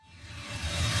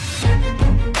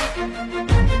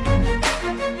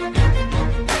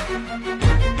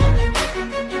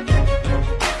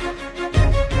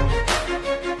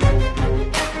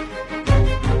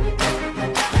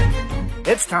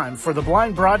time for the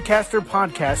Blind Broadcaster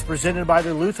Podcast presented by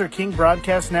the Luther King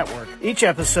Broadcast Network. Each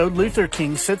episode, Luther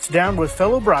King sits down with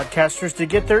fellow broadcasters to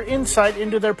get their insight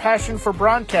into their passion for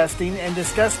broadcasting and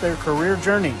discuss their career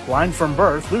journey. Blind from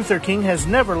birth, Luther King has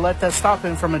never let that stop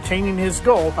him from attaining his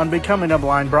goal on becoming a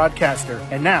blind broadcaster.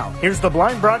 And now, here's the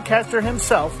blind broadcaster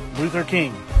himself, Luther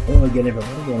King. Hello again,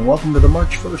 everybody, and welcome to the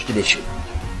March 1st edition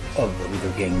of the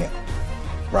Luther King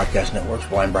Broadcast Network's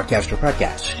Blind Broadcaster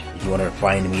Podcast. If you want to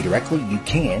find me directly, you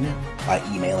can by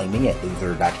emailing me at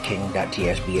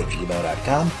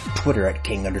luther.king.tsb@gmail.com, Twitter at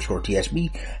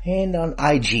king_tsb, and on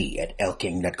IG at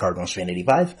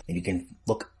lking.cardinalsfan85. And you can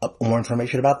look up more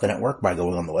information about the network by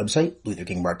going on the website,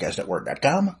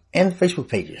 lutherkingbroadcastnetwork.com, and the Facebook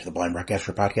pages, the Blind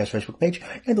Broadcaster Podcast Facebook page,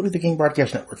 and the Luther King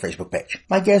Broadcast Network Facebook page.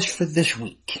 My guest for this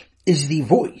week is the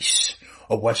voice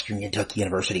of Western Kentucky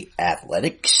University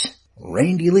Athletics,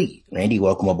 Randy Lee. Randy,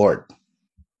 welcome aboard.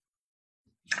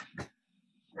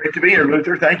 Great to be here,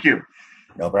 Luther. Thank you.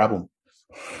 No problem.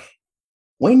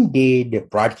 When did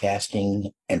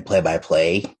broadcasting and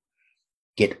play-by-play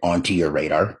get onto your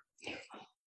radar?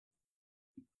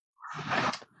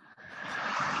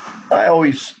 I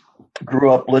always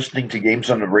grew up listening to games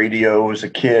on the radio as a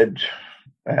kid,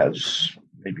 as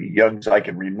maybe young as I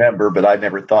can remember, but I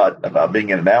never thought about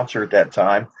being an announcer at that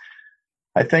time.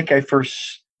 I think I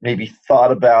first maybe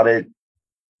thought about it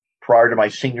prior to my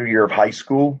senior year of high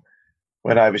school,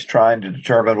 when I was trying to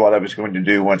determine what I was going to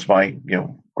do once my,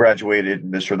 graduated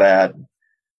and this or that.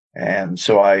 And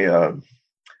so I was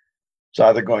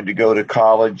either going to go to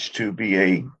college to be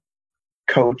a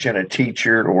coach and a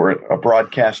teacher or a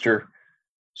broadcaster.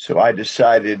 So I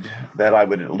decided that I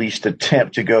would at least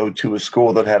attempt to go to a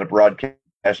school that had a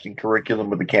broadcasting curriculum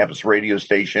with a campus radio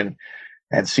station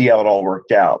and see how it all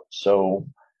worked out. So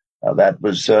that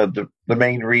was the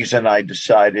main reason I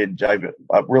decided. I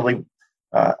really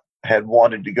had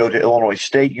wanted to go to Illinois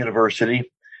State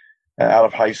University out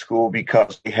of high school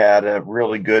because they had a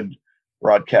really good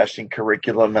broadcasting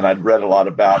curriculum, and I'd read a lot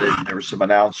about it. And there were some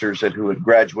announcers who had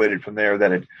graduated from there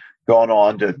that had gone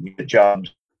on to get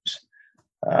jobs.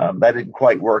 That didn't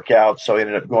quite work out, so I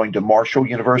ended up going to Marshall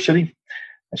University,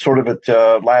 sort of at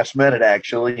last minute,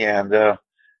 actually. And I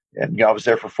was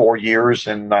there for 4 years,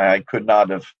 and I could not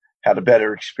have had a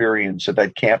better experience at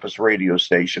that campus radio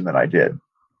station than I did.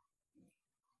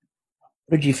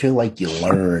 What did you feel like you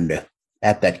learned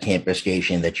at that campus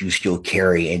station that you still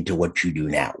carry into what you do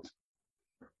now?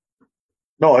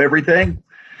 No, everything.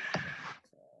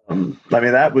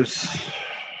 That was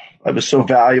so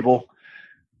valuable.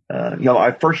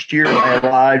 My first year when I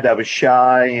arrived, I was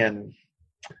shy and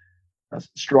I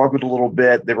struggled a little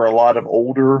bit. There were a lot of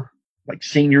older, like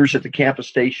seniors at the campus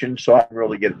station, so I didn't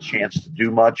really get a chance to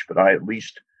do much, but I at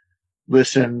least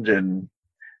listened. And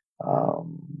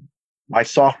my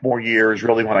sophomore year is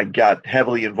really when I got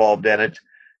heavily involved in it.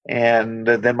 And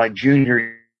then my junior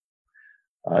year,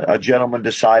 a gentleman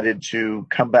decided to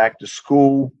come back to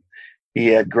school. He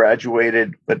had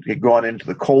graduated, but had gone into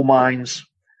the coal mines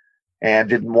and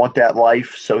didn't want that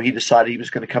life. So he decided he was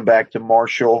going to come back to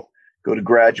Marshall, go to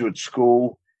graduate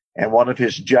school. And one of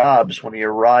his jobs when he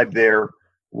arrived there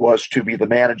was to be the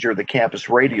manager of the campus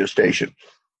radio station.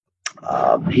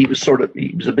 He was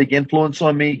a big influence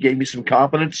on me, gave me some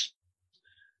confidence.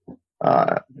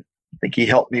 I think he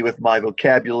helped me with my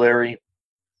vocabulary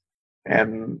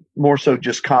and more so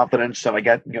just confidence. And I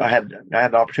had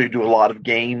the opportunity to do a lot of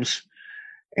games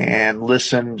and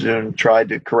listened and tried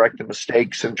to correct the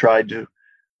mistakes and tried to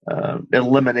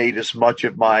eliminate as much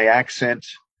of my accent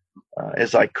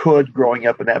as I could growing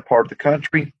up in that part of the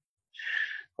country,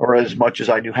 or as much as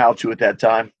I knew how to at that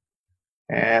time.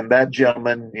 And that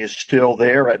gentleman is still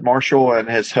there at Marshall and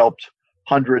has helped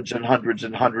hundreds and hundreds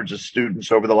and hundreds of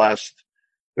students over the last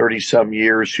 30-some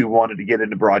years who wanted to get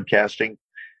into broadcasting.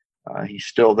 He's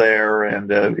still there.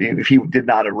 And if he did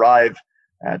not arrive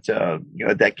at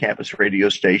that campus radio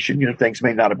station, things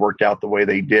may not have worked out the way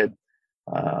they did.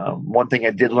 One thing I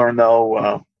did learn,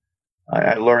 though,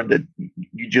 I learned that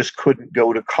you just couldn't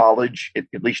go to college,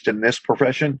 at least in this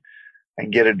profession,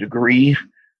 and get a degree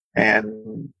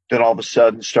and then all of a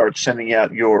sudden start sending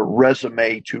out your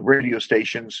resume to radio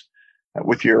stations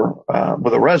with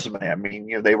a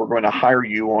resume. They were going to hire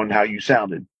you on how you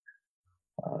sounded.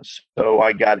 So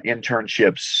I got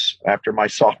internships after my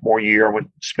sophomore year. I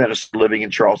spent living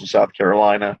in Charleston, South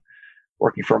Carolina,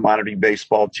 working for a minor league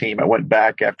baseball team. I went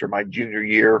back after my junior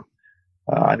year.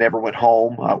 I never went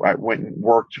home. I went and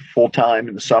worked full time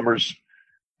in the summers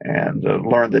and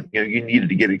learned that you needed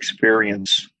to get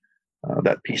experience.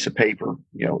 That piece of paper,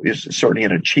 is certainly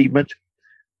an achievement.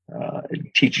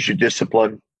 It teaches you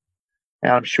discipline.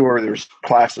 And I'm sure there's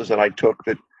classes that I took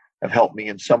that have helped me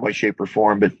in some way, shape, or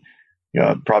form. But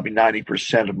probably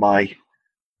 90% of my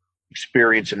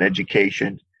experience and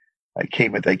education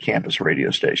came at that campus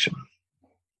radio station.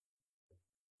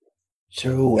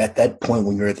 So at that point,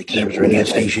 when you're at the campus radio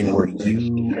station, were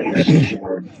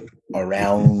you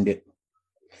around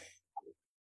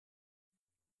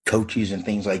coaches and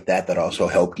things like that also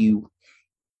helped you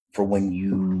for when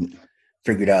you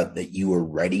figured out that you were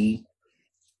ready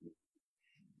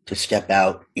to step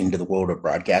out into the world of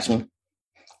broadcasting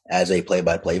as a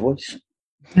play-by-play voice?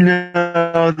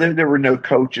 No, there were no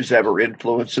coaches ever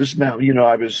influences. Now,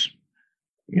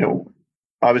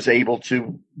 I was able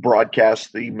to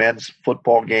broadcast the men's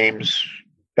football games,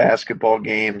 basketball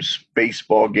games,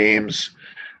 baseball games.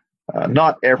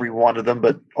 Not every one of them,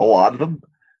 but a lot of them.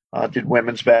 Did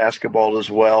women's basketball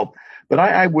as well. But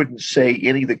I wouldn't say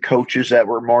any of the coaches that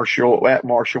were at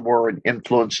Marshall were an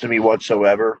influence to me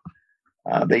whatsoever.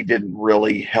 They didn't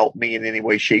really help me in any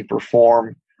way, shape, or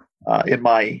form in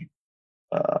my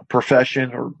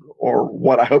profession or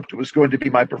what I hoped was going to be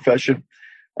my profession.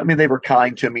 I mean, they were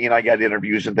kind to me, and I got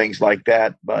interviews and things like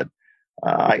that. But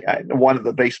one of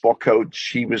the baseball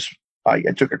coach, I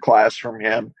took a class from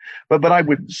him, but I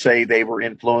wouldn't say they were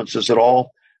influences at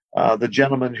all. The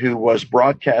gentleman who was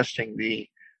broadcasting the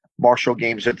Marshall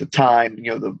games at the time,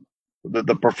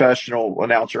 the professional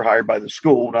announcer hired by the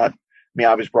school, not me.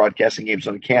 I was broadcasting games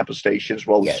on the campus station as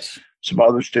well as some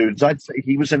other students. I'd say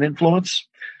he was an influence.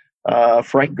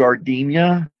 Frank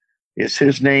Gardenia is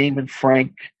his name, and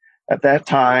Frank, at that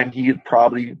time, he had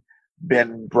probably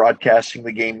been broadcasting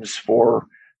the games for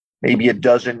maybe a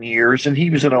dozen years, and he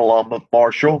was an alum of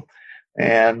Marshall.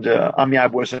 And I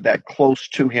wasn't that close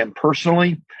to him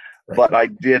personally, but I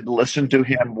did listen to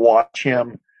him, watch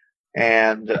him,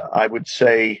 and I would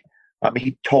say,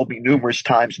 he told me numerous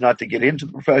times not to get into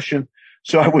the profession,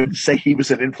 so I wouldn't say he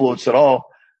was an influence at all.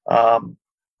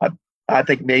 I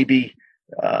think maybe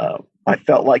I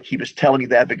felt like he was telling me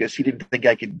that because he didn't think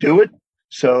I could do it.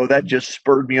 So that just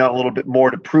spurred me on a little bit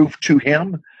more to prove to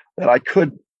him that I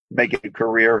could make it a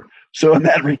career. So in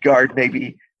that regard,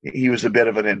 maybe he was a bit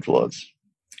of an influence.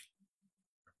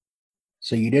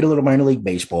 So you did a little minor league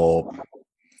baseball.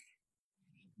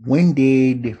 When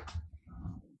did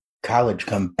college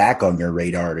come back on your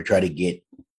radar to try to get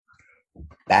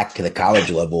back to the college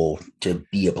level to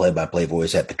be a play-by-play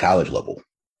voice at the college level?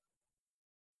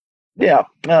 Yeah.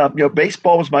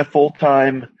 Baseball was my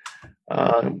full-time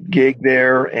gig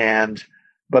there,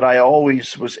 but I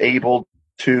always was able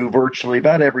to virtually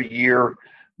about every year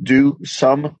do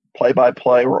some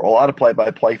play-by-play or a lot of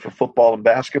play-by-play for football and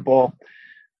basketball,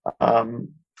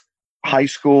 high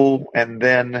school. And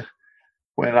then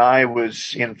when I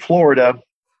was in Florida,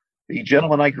 the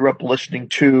gentleman I grew up listening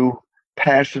to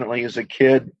passionately as a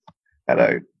kid at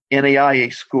a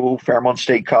NAIA school, Fairmont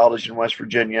State College in West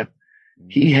Virginia,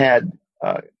 he had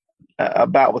a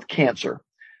bout with cancer.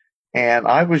 And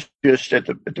I was just at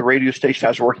the radio station I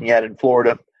was working at in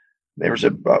Florida. There was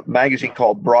a magazine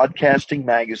called Broadcasting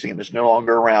Magazine. It's no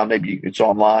longer around. Maybe it's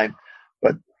online.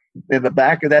 But in the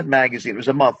back of that magazine, it was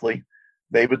a monthly,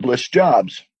 they would list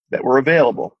jobs that were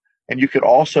available. And you could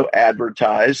also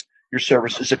advertise your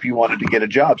services if you wanted to get a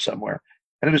job somewhere.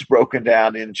 And it was broken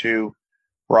down into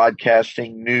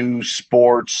broadcasting, news,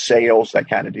 sports, sales, that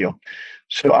kind of deal.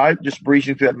 So I just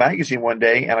breezing through that magazine one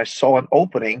day, and I saw an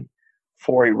opening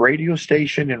for a radio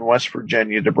station in West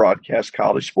Virginia to broadcast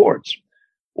college sports.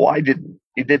 Well,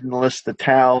 it didn't list the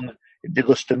town. It did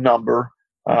list a number,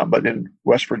 but in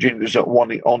West Virginia, there's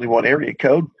only one area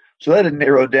code. So that didn't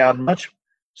narrow down much.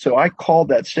 So I called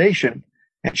that station,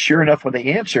 and sure enough, when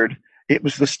they answered, it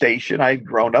was the station I had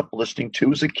grown up listening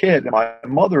to as a kid. And my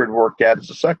mother had worked at as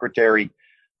a secretary,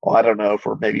 I don't know,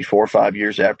 for maybe 4 or 5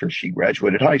 years after she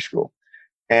graduated high school.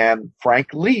 And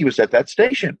Frank Lee was at that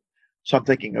station. So I'm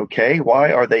thinking, okay,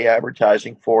 why are they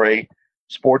advertising for a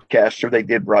sportcaster? They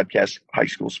did broadcast high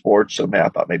school sports. So I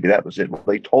thought maybe that was it. Well,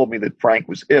 they told me that Frank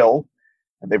was ill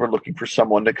and they were looking for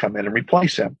someone to come in and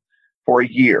replace him for a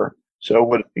year.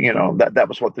 So, that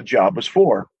was what the job was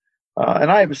for.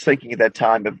 And I was thinking at that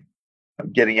time of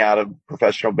getting out of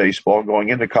professional baseball, going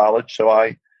into college. So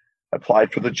I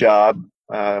applied for the job,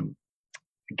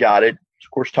 got it.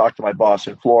 Of course, talked to my boss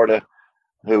in Florida,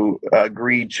 who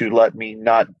agreed to let me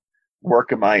not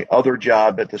work at my other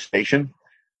job at the station.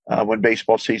 When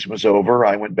baseball season was over,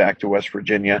 I went back to West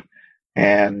Virginia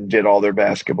and did all their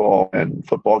basketball and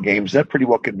football games. That pretty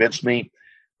well convinced me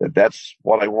that that's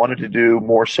what I wanted to do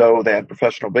more so than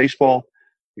professional baseball,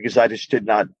 because I just did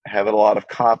not have a lot of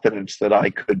confidence that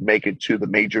I could make it to the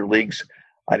major leagues.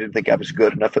 I didn't think I was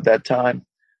good enough at that time.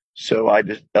 So I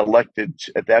just elected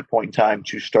at that point in time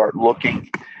to start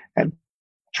looking and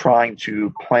trying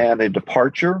to plan a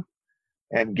departure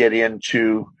and get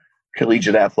into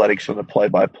collegiate athletics on the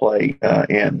play-by-play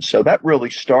end. So that really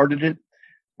started it.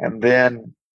 And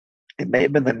then it may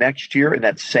have been the next year in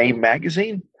that same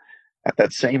magazine, at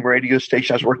that same radio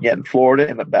station I was working at in Florida,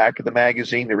 in the back of the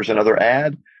magazine, there was another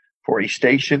ad for a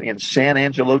station in San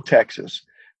Angelo, Texas,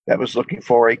 that was looking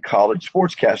for a college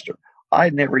sportscaster. I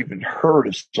had never even heard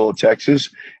of Angelo, Texas,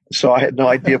 so I had no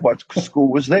idea what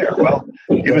school was there. Well,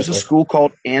 it was a school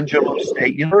called Angelo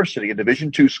State University, a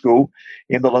Division II school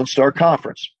in the Lone Star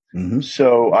Conference. Mm-hmm.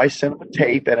 So I sent them a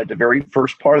tape, and at the very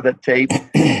first part of that tape,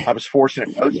 I was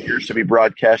fortunate those years to be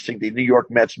broadcasting the New York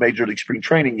Mets Major League Spring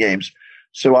Training games.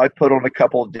 So I put on a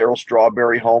couple of Darryl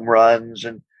Strawberry home runs,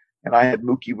 and I had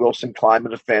Mookie Wilson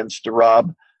climbing the fence to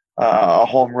rob a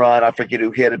home run. I forget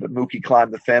who hit it, but Mookie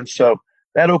climbed the fence. So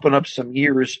that opened up some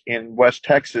years in West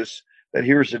Texas that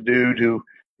here's a dude who,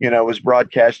 was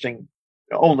broadcasting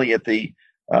only at the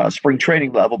spring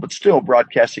training level, but still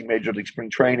broadcasting Major League Spring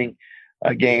Training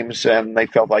games, and they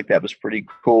felt like that was pretty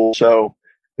cool. So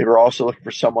they were also looking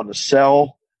for someone to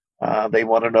sell. They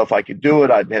wanted to know if I could do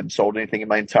it. I hadn't sold anything in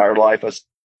my entire life. I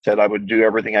said I would do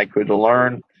everything I could to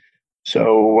learn.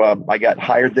 So I got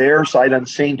hired there, sight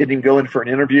unseen, didn't even go in for an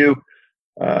interview,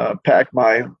 packed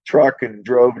my truck and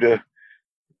drove to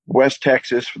West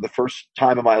Texas for the first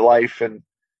time in my life and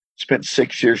spent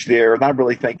 6 years there. And I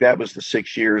really think that was the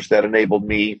 6 years that enabled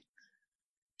me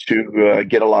to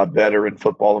get a lot better in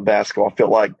football and basketball. I feel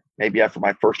like maybe after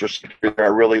my first or second year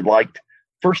there,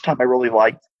 first time I really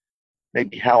liked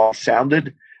maybe how I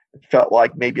sounded. It felt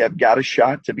like maybe I've got a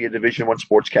shot to be a Division I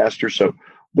sportscaster. So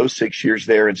those 6 years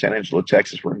there in San Angelo,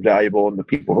 Texas were invaluable, and the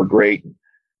people were great. And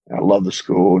I love the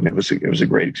school, and it was a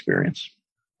great experience.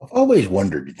 I've always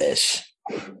wondered this,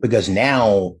 because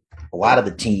now a lot of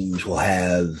the teams will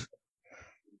have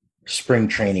spring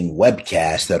training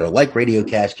webcasts that are like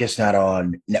radiocasts, just not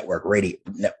on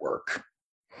network.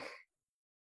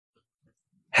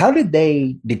 How did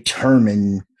they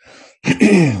determine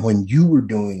when you were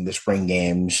doing the spring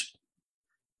games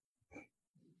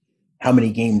how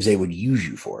many games they would use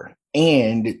you for?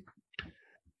 And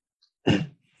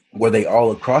were they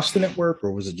all across the network,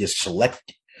 or was it just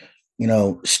select,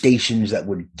 stations that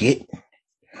would get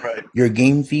your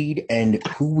game feed? And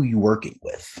who were you working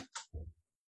with?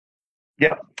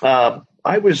 Yeah.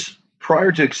 I was,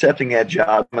 prior to accepting that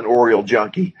job, I'm an Oriole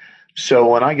junkie. So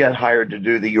when I got hired to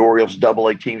do the Orioles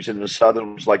AA teams in the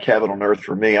Southern, it was like heaven on earth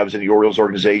for me. I was in the Orioles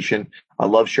organization. I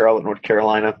love Charlotte, North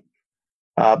Carolina.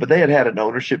 But they had an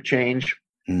ownership change,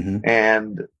 mm-hmm.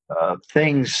 and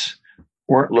things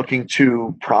weren't looking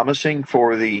too promising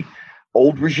for the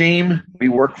old regime. We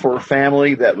worked for a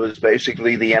family that was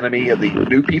basically the enemy of the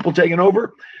new people taking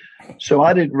over. So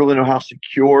I didn't really know how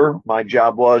secure my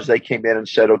job was. They came in and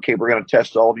said, okay, we're going to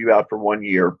test all of you out for 1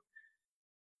 year.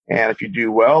 And if you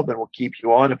do well, then we'll keep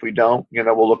you on. If we don't,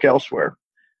 we'll look elsewhere.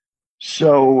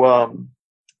 So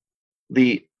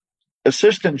the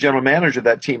assistant general manager of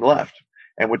that team left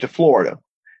and went to Florida.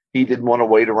 He didn't want to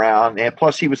wait around. And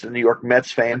plus, he was a New York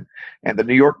Mets fan. And the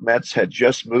New York Mets had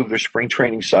just moved their spring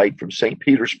training site from St.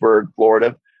 Petersburg,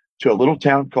 Florida, to a little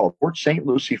town called Port St.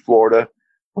 Lucie, Florida,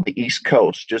 on the East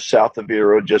Coast, just south of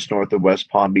Vero, just north of West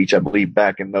Palm Beach. I believe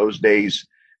back in those days,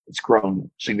 it's grown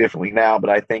significantly now, but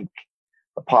I think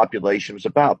the population was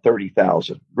about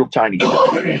 30,000, real tiny.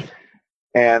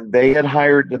 And they had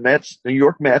hired the Mets, New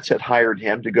York Mets had hired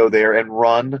him to go there and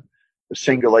run the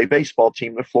single A baseball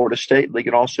team in the Florida State League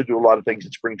and also do a lot of things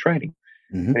in spring training.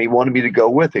 Mm-hmm. And he wanted me to go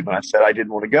with him. And I said I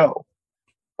didn't want to go.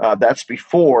 That's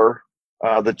before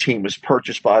the team was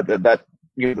purchased by the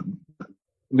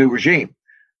new regime.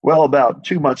 Well, about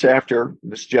 2 months after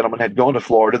this gentleman had gone to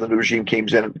Florida, the new regime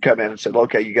come in and said,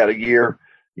 okay, you got a year,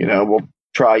 we'll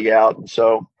try you out. And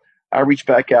so I reached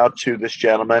back out to this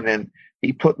gentleman, and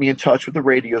he put me in touch with the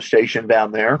radio station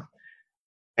down there.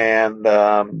 And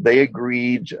they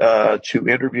agreed to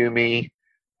interview me.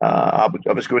 I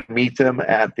was going to meet them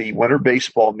at the winter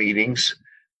baseball meetings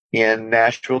in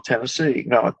Nashville, Tennessee.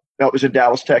 No, it was in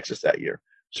Dallas, Texas that year.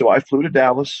 So I flew to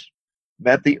Dallas,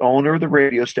 met the owner of the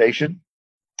radio station,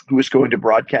 who was going to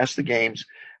broadcast the games.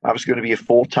 I was going to be a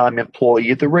full-time employee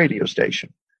at the radio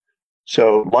station.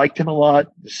 So liked him a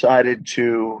lot, decided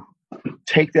to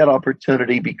take that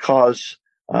opportunity because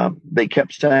they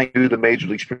kept saying do the Major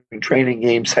League Spring Training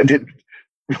games. I didn't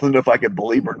really know if I could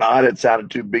believe or not. It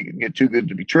sounded too big, too good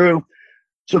to be true.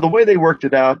 So the way they worked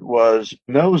it out was,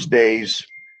 in those days,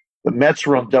 the Mets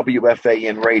were on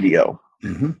WFAN radio.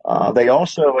 Mm-hmm. They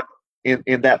also,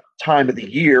 in that time of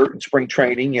the year, in spring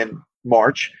training in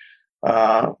March,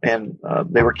 and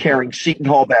they were carrying Seton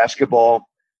Hall basketball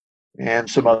and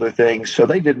some other things. So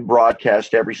they didn't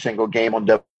broadcast every single game on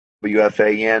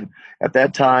WFAN. At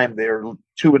that time, there were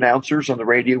two announcers on the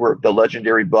radio were the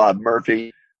legendary Bob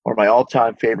Murphy, one of my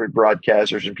all-time favorite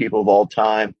broadcasters and people of all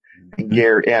time, and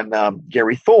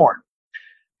Gary Thorne.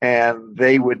 And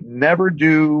they would never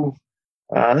do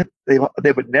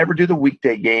they would never do the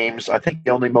weekday games. I think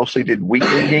they only mostly did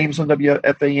weekday games on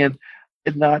WFAN.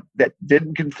 That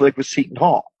didn't conflict with Seton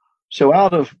Hall. So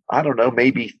out of, I don't know,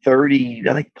 maybe 30,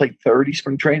 I think played 30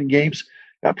 spring training games.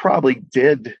 I probably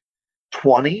did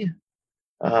 20.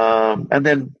 And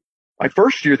then my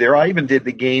first year there, I even did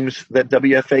the games that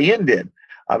WFAN did.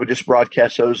 I would just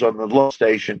broadcast those on the local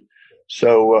station.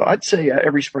 So I'd say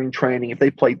every spring training, if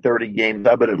they played 30 games,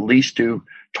 I would at least do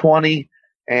 20.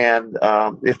 And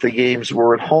if the games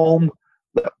were at home,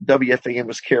 the WFAN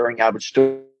was carrying, I would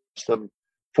still post them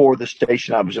for the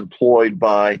station I was employed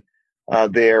by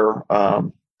there.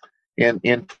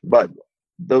 But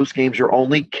those games are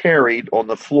only carried on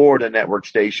the Florida network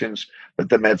stations that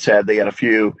the Mets had. They had a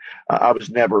few. I was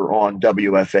never on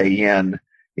WFAN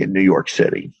in New York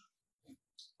City.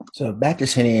 So back to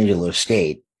San Angelo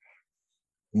State.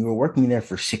 You were working there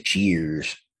for 6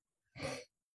 years.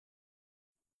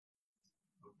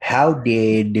 How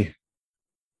did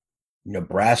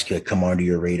Nebraska come onto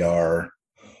your radar?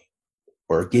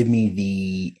 Or give me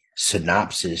the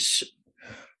synopsis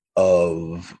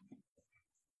of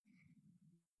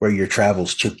where your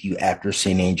travels took you after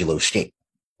San Angelo State.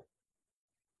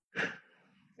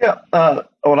 Yeah,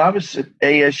 when I was at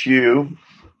ASU,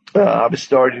 I was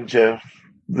starting to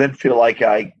then feel like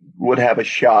I would have a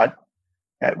shot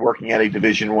at working at a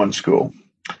Division I school.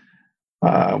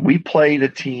 We played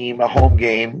a home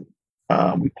game.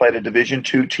 We played a Division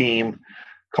II team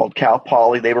called Cal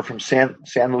Poly. They were from San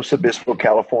Luis Obispo,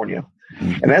 California.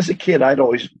 Mm-hmm. And as a kid, I'd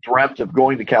always dreamt of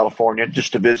going to California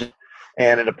just to visit,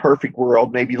 and in a perfect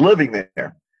world, maybe living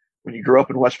there. When you grow up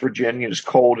in West Virginia, it's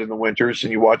cold in the winters,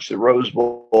 and you watch the Rose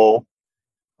Bowl,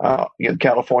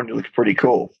 California looks pretty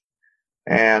cool.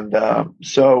 And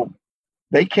so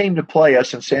they came to play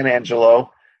us in San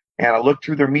Angelo, and I looked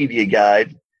through their media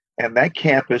guide, and that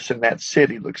campus and that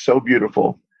city looked so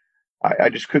beautiful. I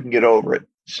just couldn't get over it.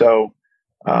 So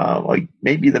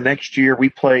maybe the next year we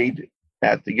played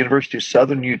at the University of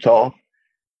Southern Utah.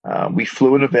 We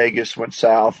flew into Vegas, went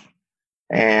south,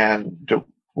 and to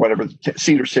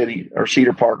Cedar City or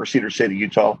Cedar Park or Cedar City,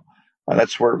 Utah.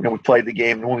 That's where we played the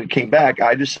game. And when we came back,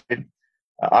 I decided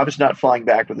I was not flying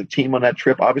back with the team on that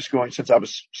trip. I was going, since I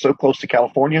was so close to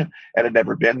California and had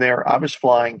never been there, I was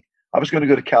going to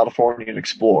go to California and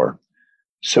explore.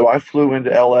 So I flew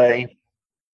into LA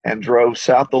and drove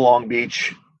south to Long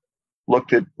Beach,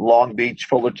 looked at Long Beach,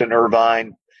 Fullerton,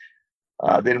 Irvine,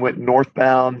 then went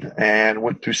northbound and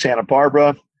went through Santa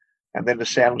Barbara and then to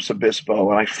San Luis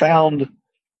Obispo. And I found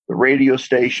the radio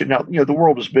station. Now, the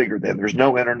world was bigger then. There's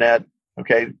no internet,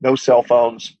 okay, no cell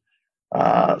phones.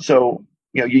 So,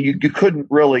 you couldn't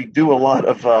really do a lot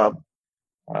of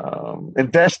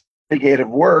investigative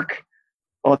work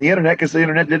on the internet because the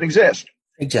internet didn't exist.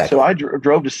 Exactly. So I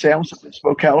drove to San Luis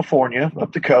Obispo, California,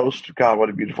 up the coast. God, what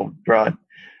a beautiful drive.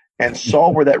 And saw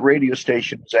where that radio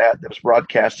station was at that was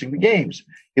broadcasting the games.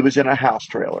 It was in a house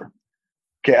trailer.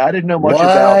 Okay, I didn't know much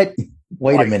about.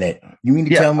 Wait a minute. You mean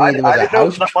to tell me there was a house? I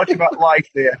didn't know much about life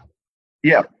then.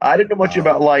 Yeah, I didn't know much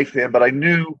about life then, but I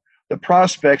knew the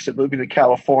prospects of moving to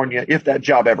California, if that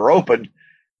job ever opened,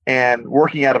 and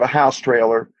working out of a house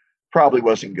trailer probably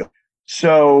wasn't good.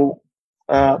 So,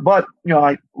 but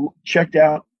I checked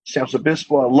out San Luis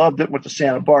Obispo. I loved it. Went to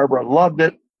Santa Barbara. I loved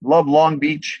it. Loved Long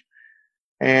Beach.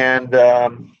 And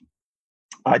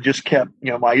I just kept,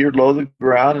 my ear low to the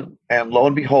ground. And lo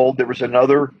and behold, there was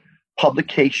another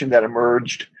publication that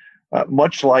emerged,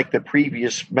 much like the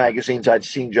previous magazines I'd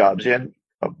seen jobs in,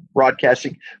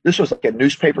 broadcasting. This was like a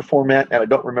newspaper format, and I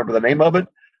don't remember the name of it.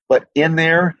 But in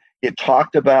there, it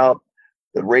talked about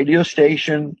the radio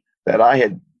station that I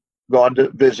had gone to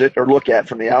visit or look at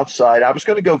from the outside. I was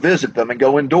going to go visit them and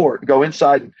go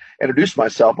inside and introduce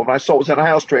myself. But when I saw it was in a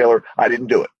house trailer, I didn't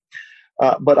do it.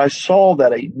 But I saw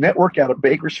that a network out of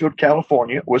Bakersfield,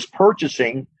 California, was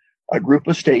purchasing a group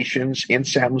of stations in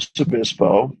San Luis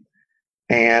Obispo.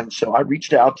 And so I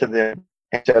reached out to them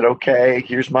and said, okay,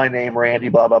 here's my name, Randy,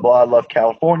 blah, blah, blah. I love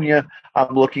California.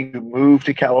 I'm looking to move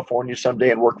to California someday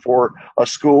and work for a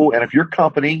school. And if your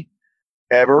company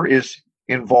ever is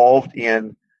involved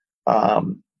in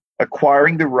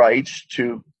acquiring the rights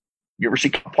to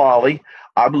University of Poly,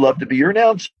 I would love to be your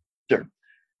announcer.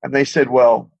 And they said,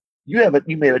 well, you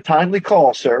made a timely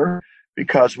call, sir,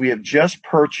 because we have just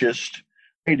purchased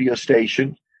a radio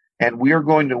station and we are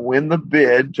going to win the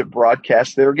bid to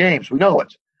broadcast their games. We know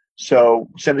it. So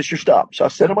send us your stuff. So I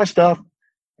sent them my stuff,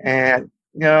 and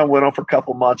went on for a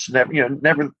couple months.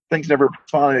 Things never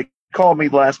finally called me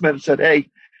last minute and said, "Hey,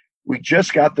 we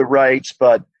just got the rights,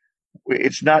 but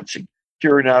it's not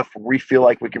secure enough. We feel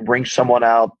like we can bring someone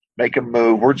out, make a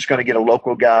move. We're just going to get a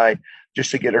local guy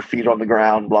just to get our feet on the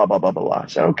ground, blah, blah, blah, blah, blah." I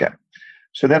said, okay.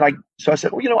 So I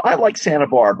said, well, I like Santa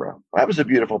Barbara. That was a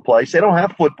beautiful place. They don't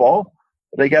have football,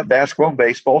 but they got basketball and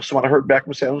baseball. So when I heard back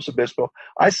from San Luis Obispo,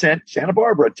 I sent Santa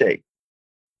Barbara a tape.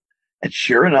 And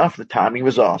sure enough, the timing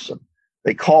was awesome.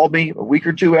 They called me a week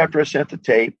or two after I sent the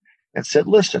tape and said,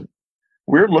 listen,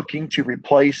 we're looking to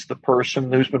replace the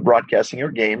person who's been broadcasting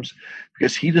our games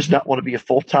because he does not want to be a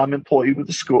full-time employee with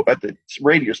the school at the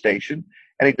radio station,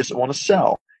 and he doesn't want to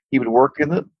sell. He would work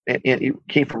he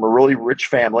came from a really rich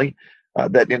family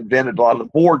that invented a lot of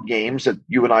the board games that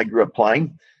you and I grew up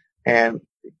playing. And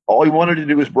all he wanted to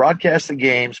do was broadcast the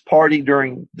games, party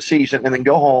during the season, and then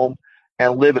go home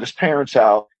and live at his parents'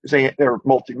 house because they're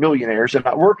multimillionaires and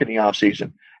not work in the off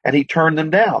season. And he turned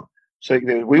them down. So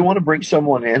we want to bring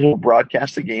someone in who will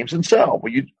broadcast the games and sell.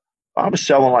 Well, I was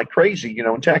selling like crazy,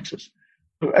 in Texas.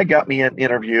 So that got me an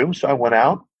interview. So I went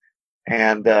out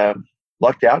and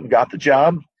lucked out and got the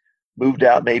job. Moved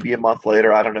out maybe a month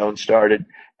later, I don't know, and started.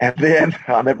 And then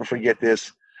I'll never forget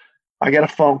this. I got a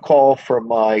phone call from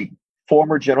my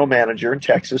former general manager in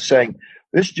Texas saying,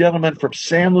 this gentleman from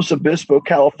San Luis Obispo,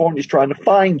 California is trying to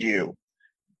find you.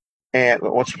 And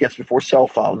once again, it's before cell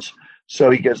phones. So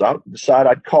he goes, I'll decide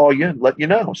I'd call you and let you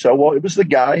know. So, well, it was the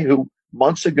guy who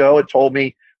months ago had told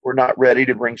me we're not ready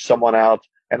to bring someone out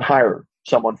and hire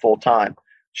someone full time.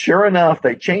 Sure enough,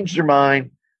 they changed their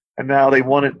mind, and now they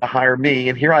wanted to hire me.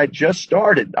 And here I just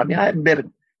started. I hadn't been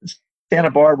in Santa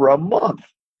Barbara a month,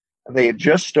 and they had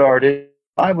just started.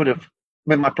 My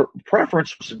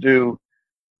preference was to do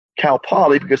Cal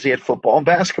Poly because they had football and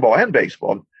basketball and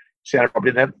baseball. Santa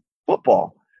Barbara didn't have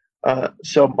football.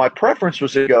 So my preference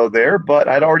was to go there, but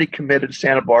I'd already committed to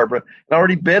Santa Barbara and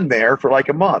already been there for like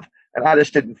a month. And I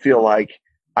just didn't feel like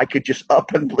I could just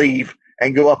up and leave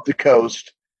and go up the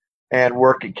coast and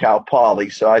work at Cal Poly.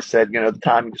 So I said, the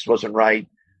timing just wasn't right.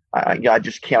 I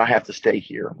just can't. I have to stay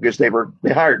here because they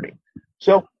hired me.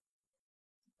 So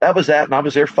that was that. And I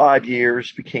was there 5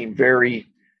 years, became very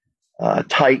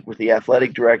tight with the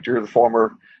athletic director, the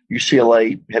former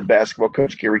UCLA head basketball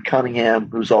coach, Gary Cunningham,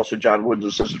 who's also John Wooden's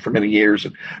assistant for many years.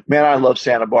 And man, I love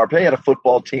Santa Barbara. They had a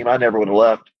football team. I never would have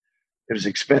left. It was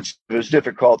expensive. It was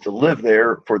difficult to live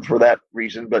there for that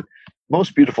reason, but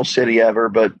most beautiful city ever.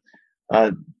 But,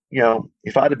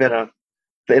 if I'd have been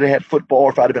they'd have had football,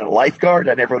 or if I'd have been a lifeguard,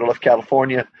 I never would have left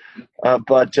California.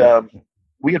 But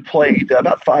we had played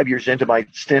about 5 years into my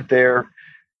stint there.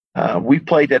 We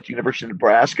played at the University of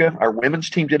Nebraska. Our women's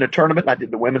team did a tournament. I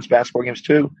did the women's basketball games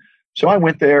too. So I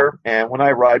went there, and when I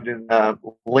arrived in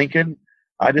Lincoln,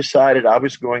 I decided I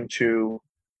was going to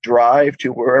drive to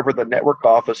wherever the network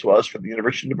office was for the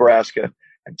University of Nebraska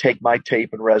and take my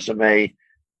tape and resume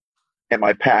and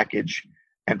my package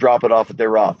and drop it off at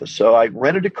their office. So I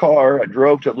rented a car. I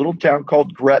drove to a little town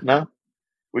called Gretna,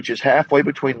 which is halfway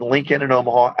between Lincoln and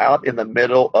Omaha, out in the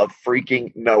middle of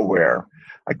freaking nowhere.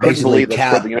 I couldn't believe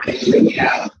that's where the University.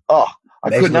 Oh, I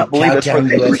could not believe that's where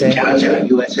the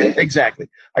USA. Exactly.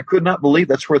 I could not believe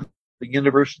that's where the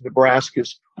University of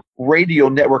Nebraska's radio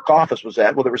network office was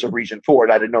at. Well, there was a reason for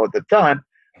it. I didn't know at the time.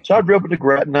 So I drove to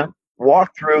Gretna,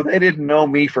 walked through. They didn't know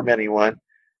me from anyone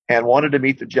and wanted to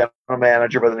meet the general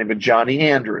manager by the name of Johnny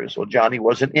Andrews. Well, Johnny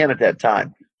wasn't in at that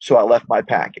time, so I left my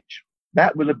package.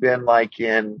 That would have been like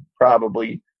in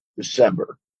probably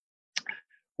December.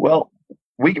 Well,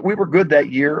 we were good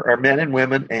that year, our men and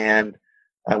women, and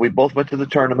we both went to the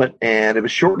tournament. And it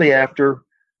was shortly after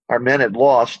our men had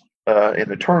lost in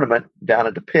the tournament down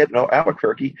at the pit in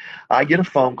Albuquerque. I get a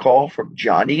phone call from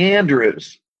Johnny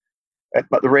Andrews at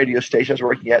the radio station I was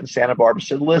working at in Santa Barbara.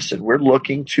 Said, listen, we're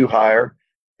looking to hire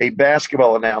a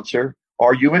basketball announcer.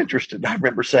 Are you interested? I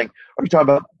remember saying, are you talking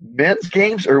about men's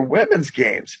games or women's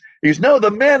games? He goes, no,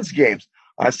 the men's games.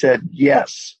 I said,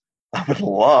 yes, I would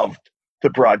love to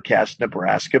broadcast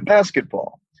Nebraska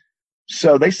basketball.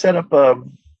 So they set up a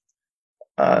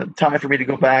time for me to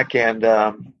go back and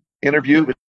interview.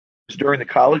 It was during the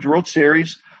College World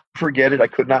Series. Forget it. I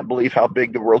could not believe how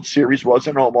big the World Series was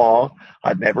in Omaha.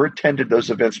 I'd never attended those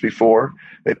events before.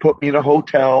 They put me in a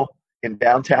hotel in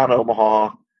downtown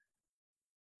Omaha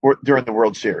during the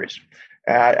World Series.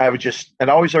 I was just,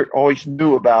 and I always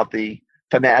knew about the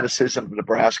fanaticism of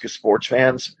Nebraska sports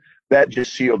fans. That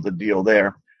just sealed the deal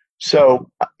there. So,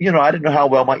 I didn't know how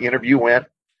well my interview went.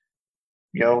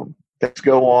 Let's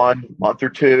go on a month or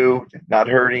two, not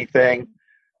heard anything.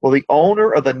 Well, the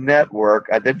owner of the network,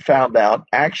 I then found out,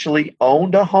 actually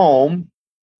owned a home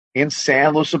in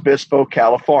San Luis Obispo,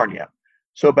 California.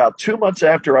 So about 2 months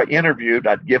after I interviewed,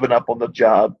 I'd given up on the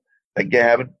job. They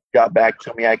haven't got back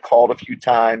to me. I called a few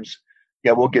times.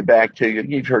 Yeah, we'll get back to you.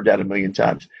 You've heard that a million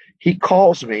times. He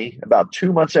calls me about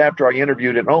 2 months after I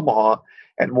interviewed in Omaha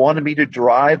and wanted me to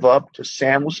drive up to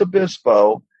San Luis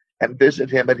Obispo and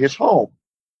visit him at his home.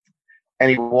 And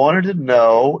he wanted to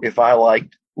know if I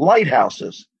liked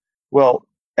lighthouses. Well,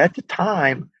 at the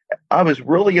time, I was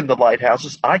really into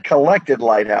lighthouses. I collected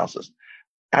lighthouses.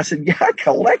 I said, yeah, I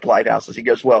collect lighthouses. He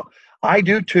goes, well, I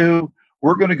do too.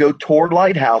 We're going to go tour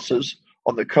lighthouses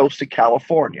on the coast of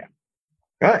California.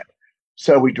 All right.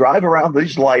 So we drive around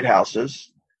these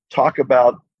lighthouses, talk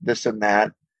about this and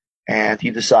that, and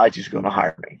he decides he's going to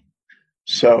hire me.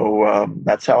 So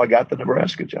that's how I got the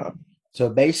Nebraska job. So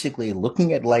basically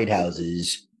looking at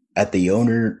lighthouses at the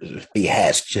owner's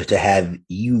behest, just to have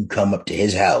you come up to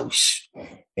his house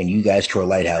and you guys tour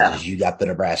lighthouses, you got the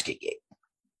Nebraska gig.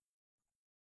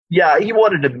 Yeah, he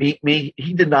wanted to meet me.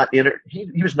 He did not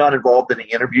he was not involved in the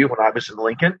interview when I was in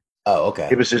Lincoln. Oh, okay.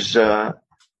 It was his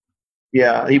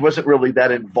he wasn't really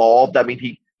that involved. I mean,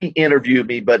 he interviewed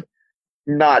me, but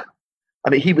not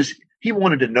he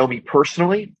wanted to know me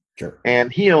personally. Sure.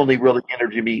 And he only really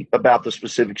interviewed me about the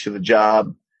specifics of the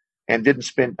job and didn't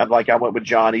spend, like I went with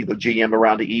Johnny, the GM,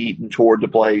 around to eat and toured the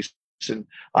place. And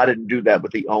I didn't do that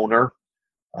with the owner.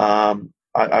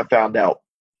 I found out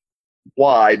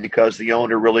why, because the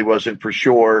owner really wasn't for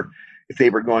sure if they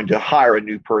were going to hire a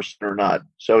new person or not.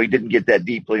 So he didn't get that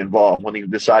deeply involved when he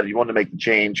decided he wanted to make the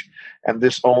change. And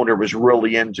this owner was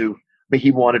really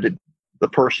he wanted the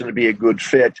person to be a good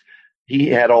fit. He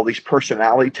had all these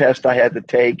personality tests I had to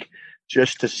take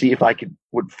just to see if I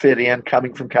would fit in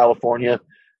coming from California.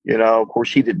 Of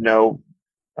course, he didn't know.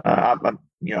 I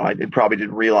probably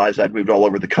didn't realize I'd moved all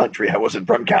over the country. I wasn't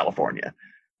from California.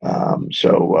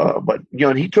 But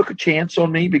he took a chance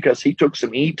on me because he took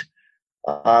some heat.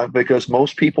 Because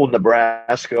most people in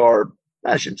Nebraska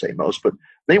I shouldn't say most, but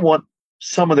they want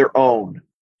some of their own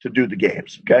to do the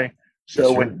games. Okay.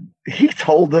 So when he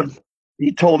told them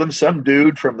some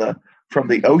dude from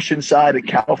the ocean side of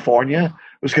California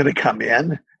was going to come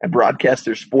in and broadcast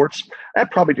their sports,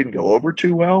 that probably didn't go over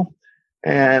too well.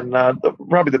 And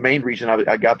probably the main reason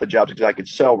I got the job is because I could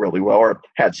sell really well or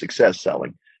had success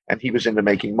selling. And he was into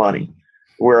making money,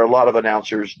 where a lot of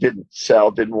announcers didn't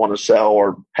want to sell,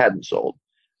 or hadn't sold.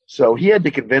 So he had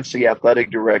to convince the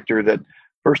athletic director that,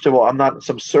 first of all, I'm not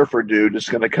some surfer dude that's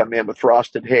going to come in with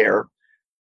frosted hair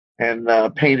and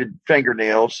painted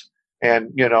fingernails.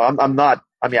 And, I'm not,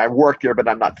 I work there, but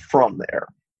I'm not from there.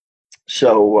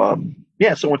 So,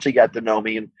 so once he got to know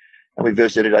me and we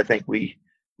visited, I think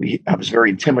I was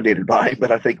very intimidated by him,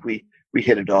 but I think we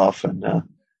hit it off, and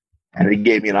he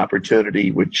gave me an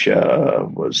opportunity, which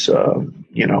was,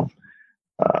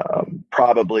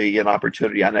 probably an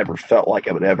opportunity I never felt like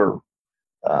I would ever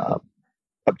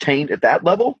obtain at that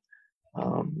level.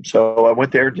 So I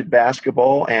went there, did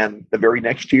basketball, and the very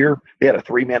next year they had a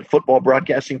 3-man football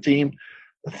broadcasting team.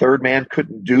 The third man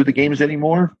couldn't do the games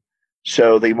anymore,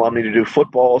 so they wanted me to do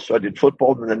football. So I did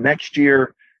football. And then the next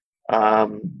year,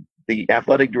 the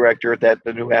athletic director there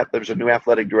was a new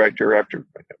athletic director after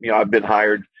I've been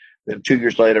hired. Then 2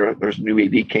 years later, there's a new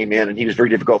AD came in, and he was very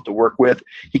difficult to work with.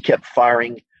 He kept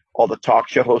firing all the talk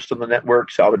show hosts on the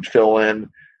network, so I would fill in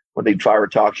when they'd fire a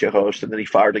talk show host. And then he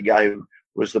fired a guy who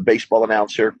was the baseball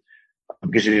announcer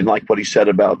because he didn't like what he said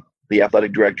about the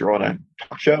athletic director on a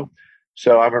talk show.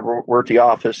 So I remember we're at the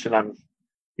office, and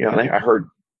I heard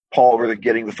Paul over there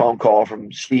getting the phone call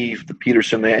from Steve, the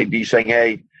Peterson, the AD, saying,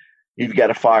 "Hey, you've got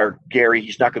to fire Gary.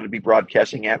 He's not going to be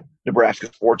broadcasting at Nebraska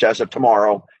Sports as of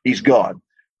tomorrow. He's gone."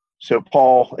 So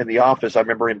Paul in the office, I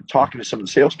remember him talking to some of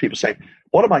the salespeople saying,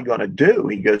 "What am I going to do?"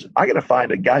 He goes, "I got to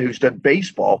find a guy who's done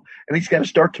baseball, and he's got to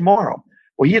start tomorrow."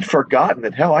 Well, he had forgotten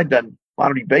that, hell, I'd done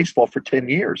minor league baseball for 10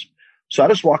 years. So I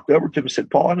just walked over to him and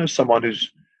said, "Paul, I know someone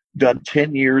who's done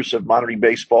 10 years of minor league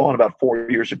baseball and about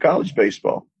 4 years of college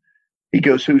baseball." He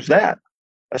goes, "Who's that?"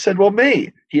 I said, "Well,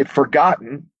 me." He had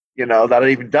forgotten, that I'd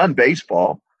even done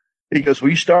baseball. He goes,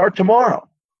 "Will you start tomorrow?"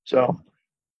 So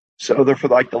there for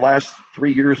like the last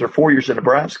 3 years or 4 years in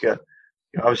Nebraska,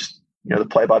 I was, the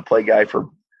play-by-play guy for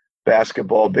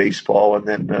basketball, baseball, and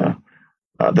then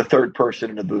the third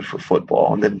person in the booth for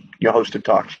football, and then hosted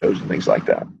talk shows and things like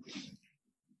that.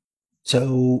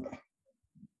 So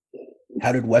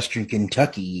how did Western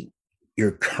Kentucky,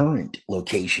 your current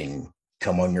location,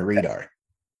 come on your radar?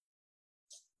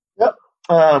 Yep.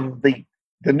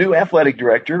 The new athletic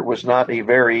director was not a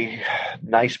very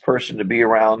nice person to be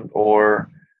around or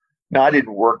Now, I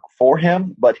didn't work for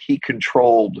him, but he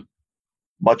controlled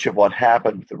much of what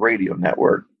happened with the radio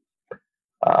network.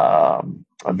 A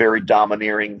very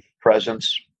domineering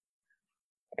presence.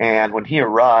 And when he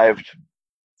arrived,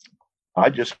 I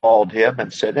just called him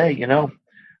and said, hey,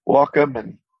 welcome.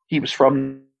 And he was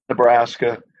from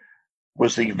Nebraska,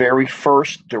 was the very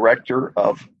first director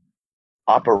of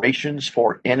operations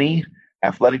for any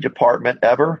athletic department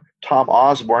ever. Tom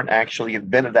Osborne actually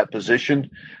invented that position.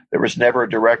 There was never a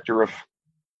director of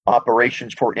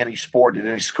operations for any sport at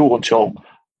any school until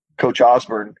Coach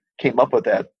Osborne came up with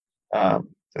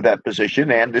that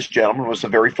position, and this gentleman was the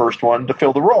very first one to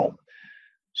fill the role.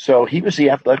 So he was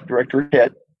the athletic director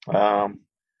at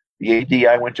the AD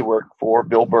I went to work for,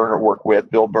 Bill Byrne, or work with.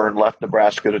 Bill Byrne left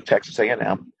Nebraska to Texas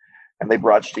A&M, and they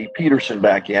brought Steve Peterson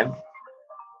back in.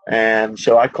 And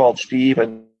so I called Steve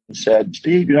and said,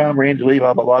 Steve, I'm Randy Lee,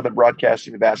 blah, blah, blah. I've been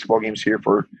broadcasting the basketball games here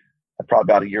for probably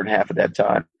about a year and a half at that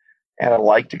time. And I'd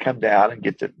like to come down and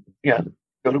get to,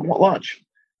 go to lunch.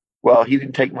 Well, he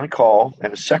didn't take my call,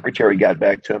 and his secretary got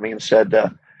back to me and said,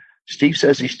 Steve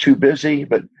says he's too busy,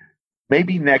 but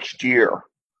maybe next year,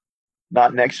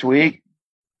 not next week,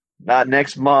 not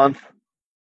next month.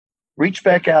 Reach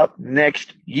back out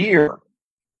next year.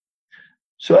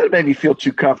 So that made me feel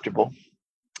too comfortable.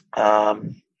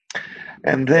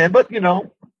 And then, but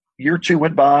year or two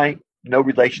went by, no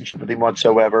relationship with him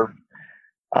whatsoever.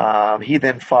 He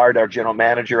then fired our general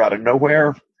manager out of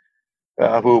nowhere,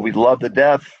 who we loved to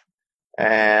death.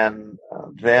 And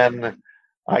then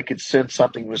I could sense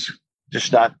something was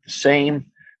just not the same.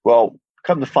 Well,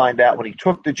 come to find out, when he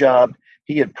took the job,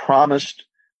 he had promised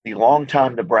the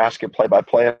longtime Nebraska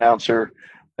play-by-play announcer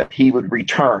that he would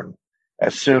return.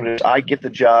 As soon as I get the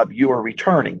job, you are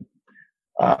returning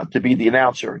to be the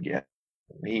announcer again.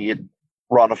 He had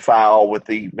run afoul with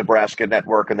the Nebraska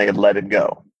network, and they had let him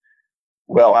go.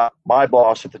 Well, my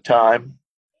boss at the time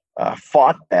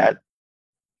fought that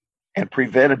and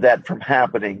prevented that from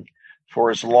happening for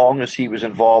as long as he was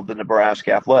involved in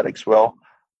Nebraska athletics. Well,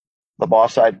 the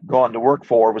boss I'd gone to work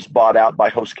for was bought out by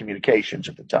Host Communications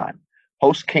at the time.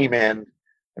 Host came in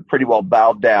and pretty well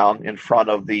bowed down in front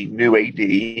of the new AD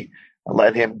and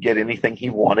let him get anything he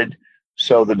wanted.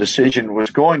 So the decision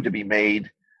was going to be made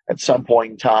at some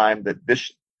point in time that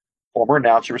this former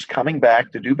announcer was coming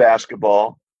back to do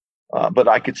basketball, but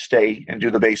I could stay and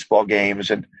do the baseball games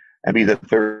and be the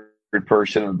third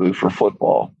person in the booth for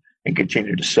football and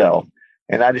continue to sell.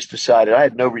 And I just decided I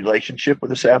had no relationship with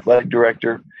this athletic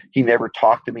director. He never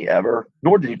talked to me ever,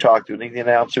 nor did he talk to any of the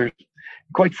announcers.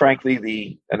 Quite frankly,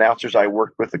 the announcers I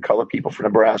worked with, the color people for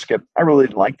Nebraska, I really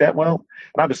didn't like that well.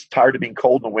 And I was tired of being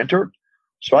cold in the winter.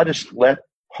 So I just let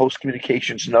Host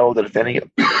Communications know that if any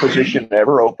position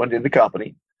ever opened in the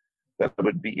company, that I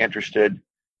would be interested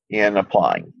in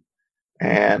applying.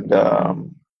 And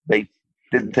they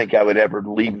didn't think I would ever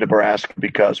leave Nebraska,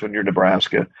 because when you're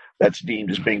Nebraska, that's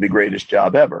deemed as being the greatest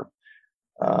job ever.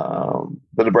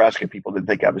 The Nebraska people didn't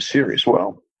think I was serious.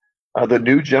 Well, the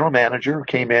new general manager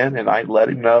came in, and I let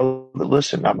him know that,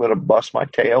 listen, I'm going to bust my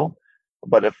tail,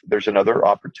 but if there's another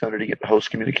opportunity at Host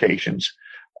Communications,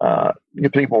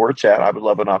 depending on where it's at, I would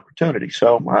love an opportunity.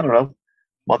 So I don't know,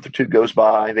 a month or two goes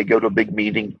by, they go to a big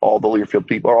meeting, all the Learfield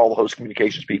people, or all the Host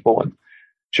Communications people, and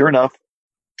sure enough,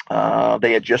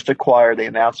 they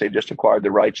announced they just acquired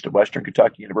the rights to Western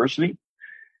Kentucky University.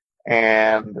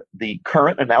 And the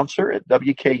current announcer at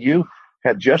WKU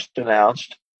had just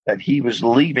announced that he was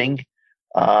leaving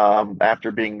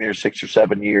after being there 6 or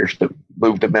 7 years to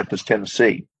move to Memphis,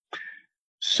 Tennessee.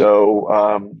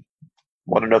 So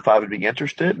want to know if I would be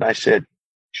interested. And I said,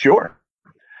 sure,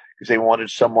 because they wanted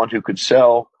someone who could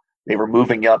sell. They were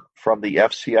moving up from the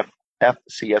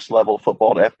FCS level of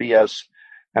football to FBS,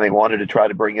 and they wanted to try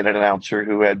to bring in an announcer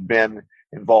who had been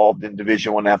involved in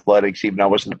Division I athletics. Even though I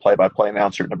wasn't a play-by-play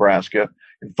announcer at Nebraska.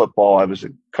 In football, I was a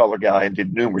color guy and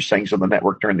did numerous things on the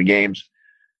network during the games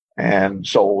and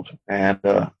sold. And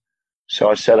so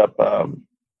I set up,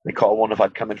 they called one if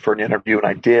I'd come in for an interview, and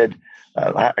I did.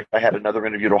 I had another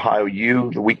interview at Ohio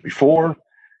U the week before.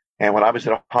 And when I was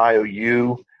at Ohio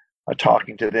U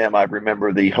talking to them, I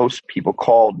remember the host people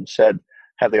called and said,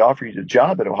 have they offered you the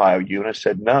job at Ohio U? And I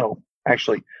said, no.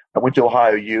 Actually, I went to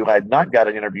Ohio U. I had not got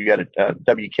an interview yet at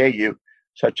WKU.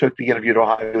 So I took the interview at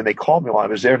Ohio U, and they called me while I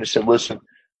was there, and they said, listen,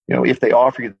 if they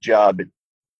offer you the job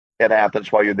at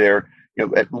Athens while you're there,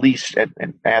 at least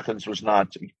and Athens was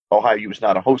not, Ohio U was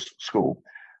not a host school.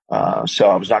 So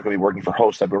I was not going to be working for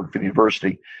host. I'd be working for the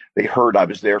university. They heard I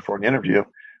was there for an interview.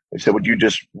 They said, would you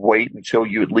just wait until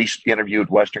you at least interview at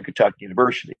Western Kentucky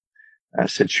University? I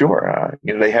said, sure.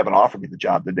 They haven't offered me the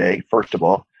job today, first of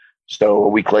all. So a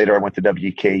week later, I went to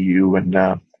WKU,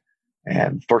 and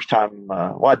And first time,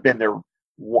 I'd been there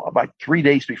about 3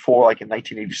 days before, like in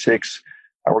 1986.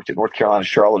 I worked at North Carolina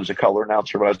Charlotte as a color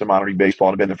announcer when I was in minor league baseball,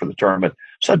 and I'd been there for the tournament.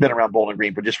 So I'd been around Bowling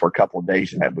Green for just for a couple of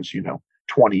days, and that was,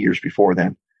 20 years before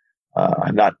then.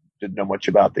 I didn't know much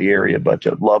about the area, but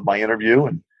loved my interview.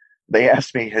 And they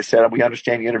asked me, they said, we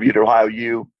understand you interviewed at Ohio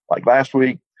U like last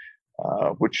week.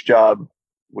 Which job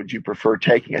would you prefer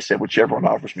taking? I said, whichever one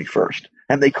offers me first.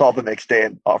 And they called the next day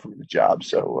and offered me the job.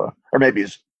 So, or maybe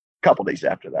it's a couple of days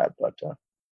after that, but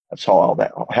that's how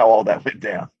all that went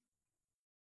down.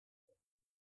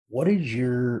 What is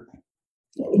your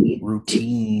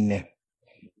routine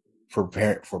for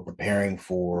preparing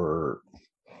for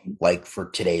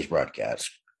today's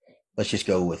broadcast? Let's just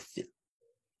go with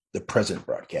the present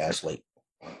broadcast. Like,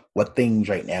 what things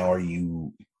right now are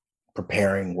you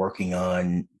preparing, working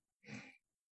on,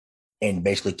 and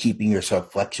basically keeping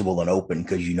yourself flexible and open,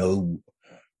 because the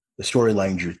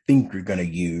storylines you think you're going to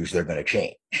use, they're going to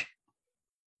change?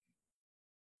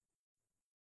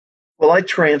 Well, I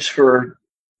transfer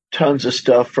tons of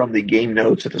stuff from the game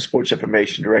notes that the sports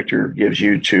information director gives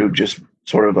you to just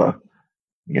sort of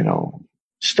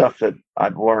stuff that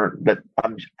I've learned that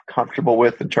I'm comfortable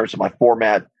with in terms of my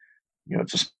format.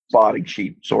 It's a spotting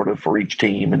sheet sort of for each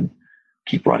team and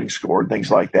keep running score and things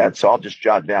like that. So I'll just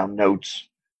jot down notes,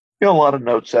 a lot of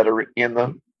notes that are in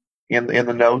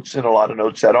the notes and a lot of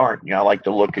notes that aren't. I like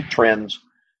to look at trends.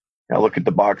 I look at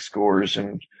the box scores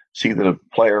and see that a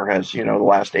player has, the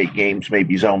last 8 games,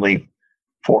 maybe he's only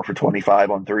 4 for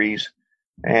 25 on threes.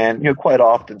 And, quite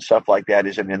often stuff like that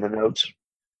isn't in the notes.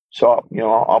 So,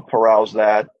 I'll peruse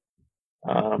that.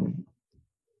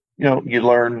 You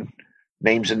learn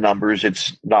names and numbers.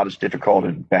 It's not as difficult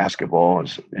in basketball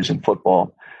as in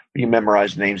football. You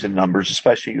memorize names and numbers,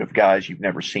 especially with guys you've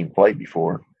never seen play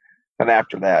before. And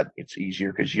after that, it's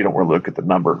easier because you don't really look at the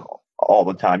number all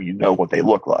the time. You know what they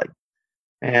look like.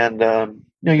 And,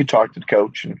 you talk to the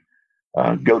coach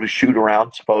and go to shoot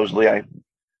around. Supposedly, I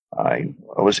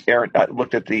was errant. I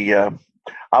looked at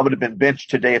I would have been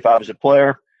benched today if I was a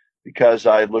player, because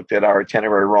I looked at our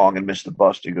itinerary wrong and missed the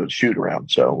bus to go to shoot around.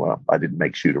 So I didn't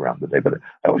make shoot around today, but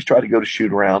I always try to go to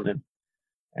shoot around,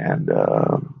 and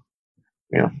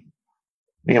me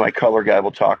and my color guy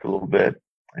will talk a little bit,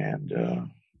 and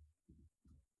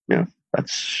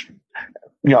that's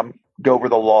go over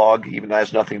the log, even though it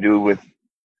has nothing to do with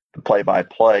the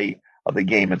play-by-play of the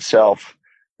game itself.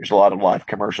 There's a lot of live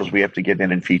commercials we have to get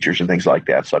in and features and things like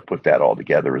that. So I put that all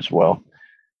together as well.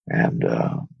 And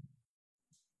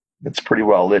it's pretty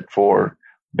well lit for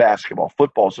basketball.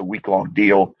 Football is a week-long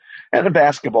deal. And in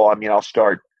basketball, I'll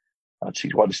start, let's see,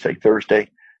 what is today, Thursday?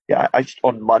 Yeah,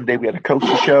 on Monday we had a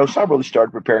coaching show. So I really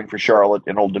started preparing for Charlotte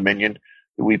and Old Dominion,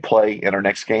 who we play in our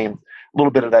next game. A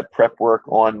little bit of that prep work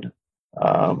on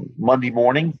Monday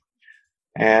morning.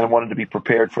 And I wanted to be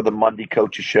prepared for the Monday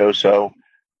coaches show. So,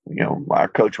 our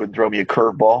coach would throw me a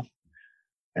curveball.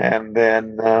 And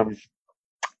then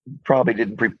probably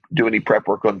didn't do any prep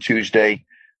work on Tuesday.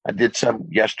 I did some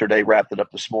yesterday, wrapped it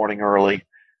up this morning early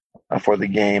for the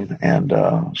game, and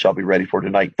so I'll be ready for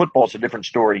tonight. Football's a different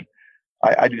story.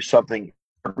 I do something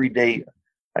every day.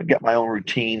 I've got my own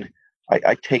routine.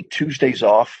 I take Tuesdays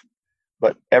off,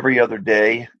 but every other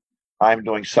day I'm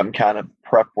doing some kind of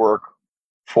prep work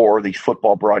for the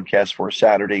football broadcast for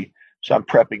Saturday. So I'm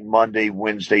prepping Monday,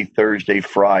 Wednesday, Thursday,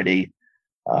 Friday.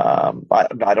 I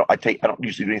don't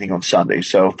usually do anything on Sunday.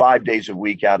 So 5 days a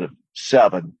week out of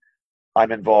 7,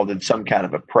 I'm involved in some kind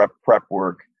of a prep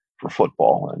work for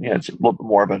football. And it's a little bit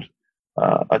more of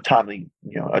a timely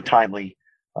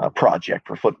project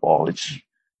for football. It's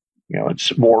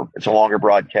a longer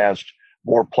broadcast,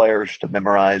 more players to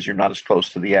memorize. You're not as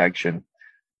close to the action.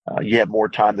 You have more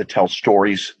time to tell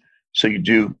stories. So you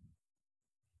do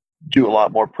a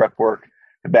lot more prep work.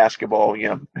 In basketball,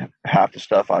 half the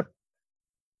stuff I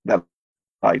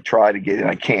try to get in,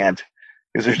 I can't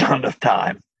because there's not enough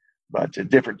time. But it's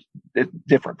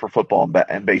different for football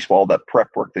and baseball. That prep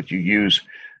work that you use,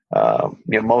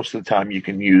 most of the time you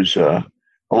can use a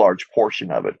large portion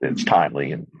of it. It's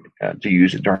timely and to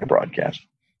use it during the broadcast.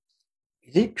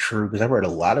 Is it true? Because I've heard a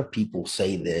lot of people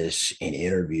say this in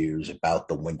interviews about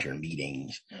the winter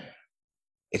meetings.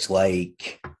 It's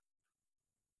like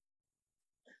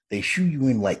they shoe you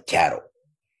in like cattle.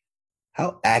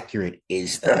 How accurate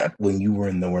is that when you were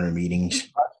in the winter meetings?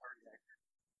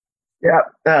 Yeah.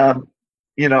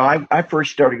 I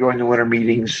first started going to winter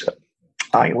meetings.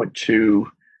 I went to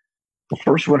the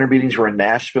first winter meetings were in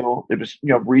Nashville. It was,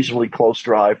 reasonably close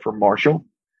drive from Marshall.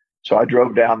 So I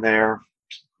drove down there,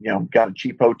 got a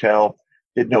cheap hotel,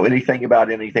 Didn't know anything about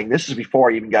anything. This is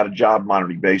before I even got a job in minor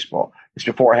league baseball. It's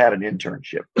before I had an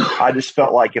internship. I just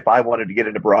felt like if I wanted to get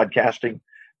into broadcasting,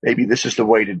 maybe this is the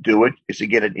way to do it, is to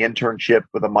get an internship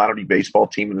with a minor league baseball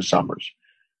team in the summers.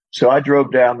 So I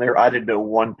drove down there. I didn't know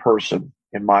one person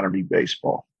in minor league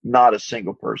baseball, not a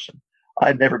single person.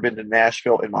 I'd never been to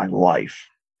Nashville in my life.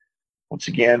 Once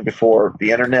again, before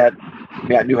the internet,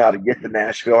 I knew how to get to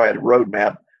Nashville. I had a road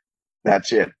map.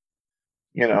 That's it.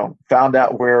 Found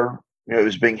out where it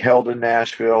was being held in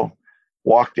Nashville,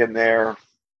 walked in there,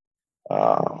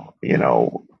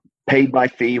 paid my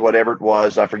fee, whatever it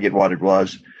was. I forget what it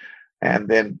was. And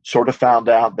then sort of found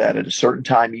out that at a certain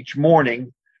time each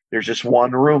morning, there's just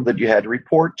one room that you had to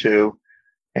report to.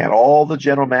 And all the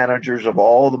general managers of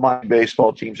all the minor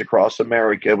baseball teams across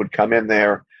America would come in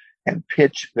there and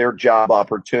pitch their job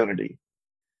opportunity.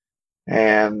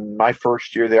 And my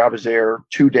first year there, I was there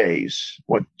 2 days,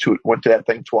 went to that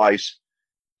thing twice,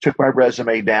 took my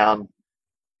resume down,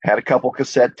 had a couple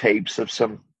cassette tapes of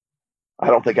some, I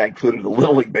don't think I included the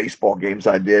Little League baseball games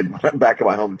I did back in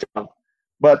my hometown,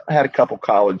 but I had a couple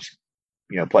college,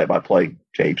 play-by-play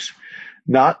tapes.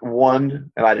 Not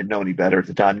one, and I didn't know any better at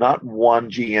the time, not one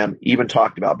GM even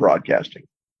talked about broadcasting.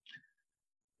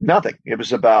 Nothing. It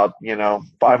was about,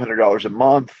 $500 a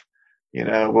month.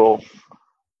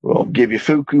 We'll give you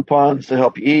food coupons to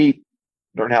help you eat,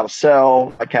 learn how to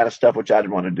sell, that kind of stuff, which I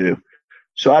didn't want to do.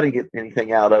 So I didn't get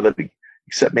anything out of it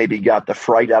except maybe got the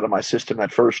fright out of my system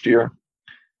that first year.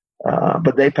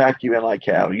 But they pack you in like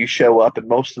cattle. You show up, and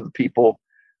most of the people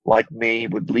like me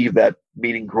would leave that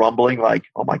meeting grumbling like,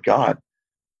 oh, my God,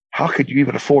 how could you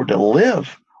even afford to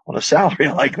live on a salary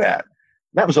like that?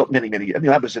 That was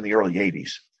that was in the early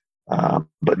 80s.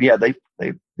 But yeah,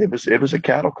 it was a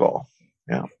cattle call.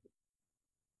 Yeah.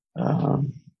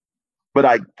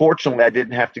 But fortunately I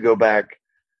didn't have to go back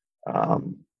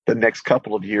the next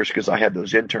couple of years because I had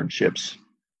those internships.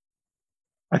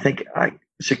 I think I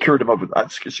secured the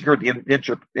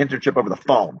internship over the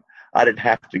phone. I didn't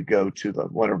have to go to the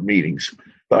winter meetings,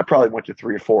 but I probably went to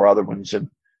 3 or 4 other ones. And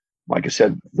like I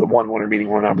said, the one winter meeting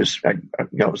when I was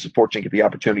fortunate to get the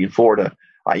opportunity in Florida,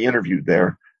 I interviewed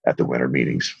there at the winter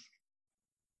meetings.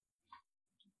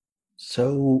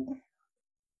 So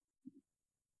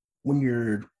when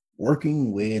you're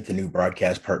working with a new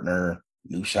broadcast partner,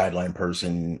 new sideline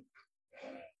person,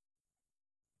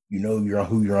 who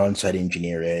your on-site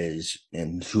engineer is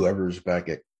and whoever's back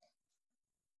at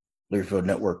Learfield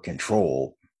Network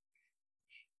Control,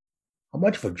 how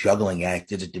much of a juggling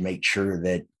act is it to make sure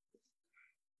that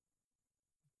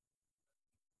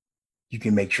you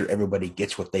can make sure everybody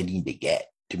gets what they need to get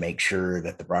to make sure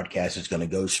that the broadcast is going to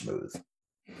go smooth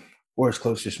or as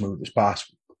close to smooth as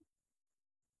possible?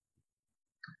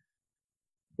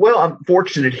 Well, I'm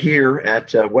fortunate here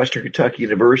at Western Kentucky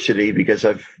University because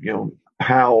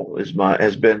Hal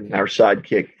has been our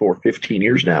sidekick for 15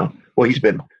 years now. Well, he's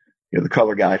been the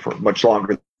color guy for much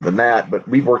longer than that, but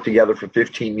we've worked together for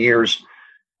 15 years.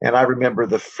 And I remember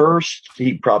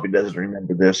he probably doesn't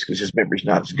remember this because his memory's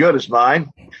not as good as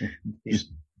mine. He's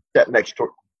sat next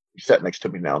to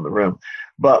me now in the room.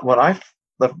 But when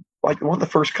one of the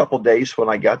first couple of days when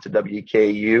I got to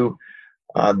WKU,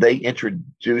 they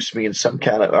introduced me in some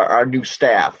kind of our new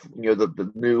staff,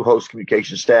 the new host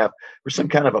communication staff, for some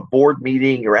kind of a board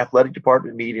meeting or athletic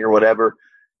department meeting or whatever.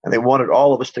 And they wanted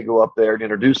all of us to go up there and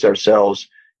introduce ourselves.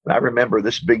 And I remember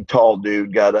this big, tall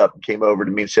dude got up and came over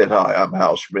to me and said, "Hi, I'm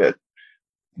Hal Schmidt.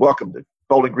 Welcome to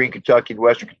Bowling Green, Kentucky, and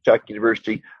Western Kentucky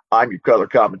University. I'm your color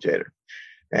commentator."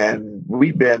 And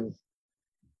we've been,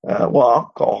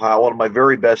 I'll call Hal one of my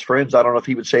very best friends. I don't know if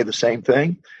he would say the same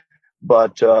thing,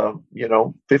 but,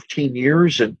 15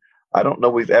 years, and I don't know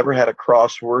we've ever had a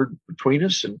crossword between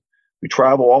us, and we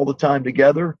travel all the time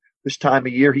together. This time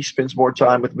of year, he spends more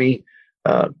time with me,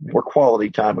 more quality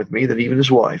time with me than even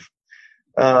his wife.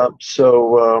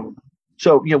 So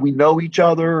we know each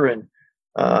other, and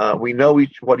we know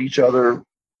what each other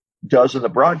does in the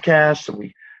broadcast,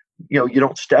 and you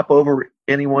don't step over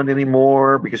anyone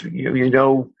anymore because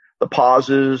the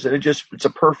pauses, and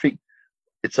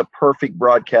it's a perfect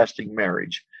broadcasting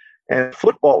marriage. And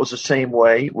football was the same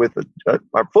way with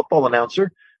our football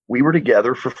announcer. We were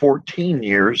together for 14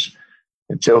 years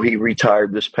until he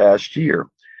retired this past year.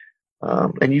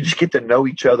 And you just get to know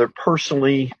each other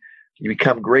personally. You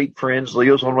become great friends.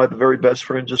 Leo's one of my very best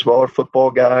friends as well, our football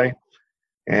guy.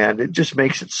 And it just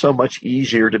makes it so much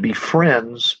easier to be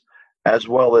friends as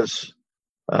well as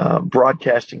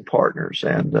broadcasting partners.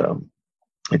 And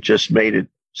it just made it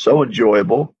so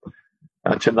enjoyable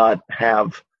to not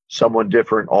have someone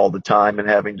different all the time and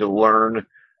having to learn,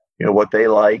 what they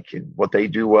like and what they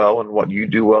do well and what you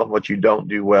do well and what you don't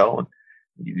do well. And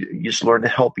you just learn to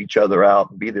help each other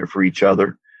out and be there for each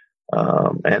other.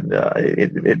 And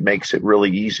it makes it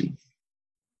really easy.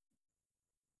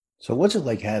 So what's it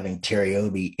like having Terry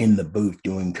Obi in the booth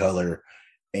doing color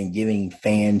and giving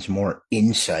fans more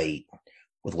insight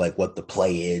with like what the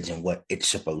play is and what it's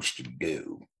supposed to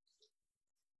do?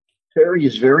 Terry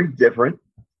is very different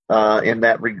in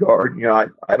that regard. You know,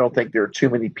 I don't think there are too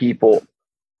many people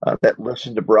that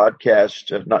listen to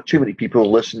broadcast, not too many people who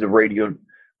listen to radio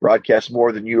broadcast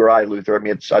more than you or I, Luther. I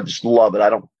mean, I just love it.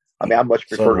 I much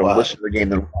prefer to listen to the game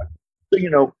than watch. So, you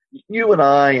know, you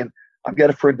and I've got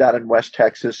a friend down in West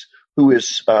Texas who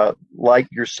is like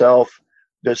yourself,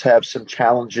 does have some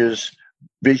challenges,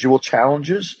 visual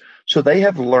challenges. So they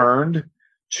have learned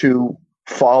to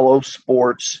follow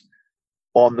sports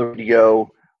on the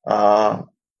radio,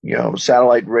 you know,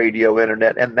 satellite radio,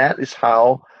 internet, and that is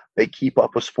how they keep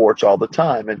up with sports all the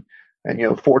time. And you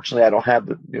know, fortunately, I don't have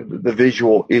the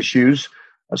visual issues,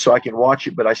 so I can watch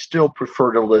it, but I still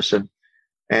prefer to listen.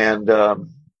 And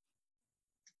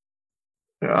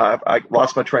I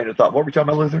lost my train of thought. What were we talking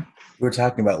about, Luther? We were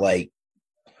talking about like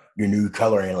your new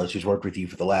color analyst who's worked with you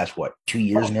for the last 2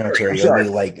 years now, Terry Obi,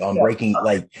 like on breaking,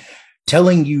 like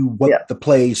telling you what the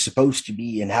play is supposed to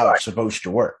be and how it's supposed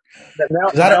to work. I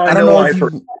don't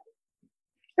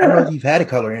know if you've had a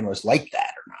color analyst like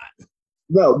that or not.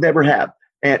 No, never have.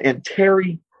 And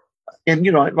Terry, and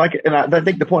you know, I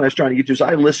think the point I was trying to get to is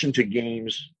I listen to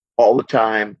games all the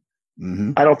time.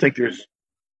 Mm-hmm. I don't think there's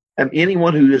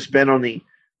anyone who has been on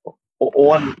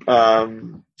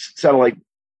satellite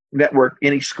network,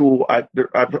 any school. I've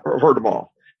heard them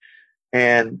all.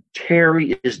 And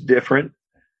Terry is different.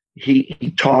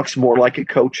 He talks more like a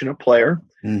coach and a player,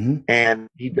 and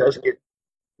he does get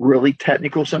really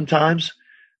technical sometimes,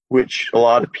 which a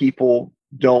lot of people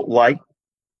don't like.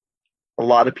 A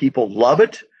lot of people love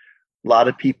it. A lot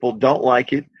of people don't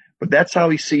like it, but that's how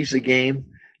he sees the game.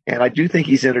 And I do think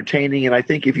he's entertaining. And I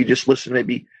think if you just listen,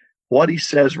 maybe what he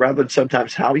says rather than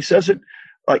sometimes how he says it,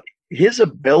 like his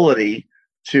ability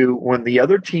to, when the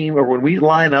other team or when we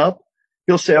line up,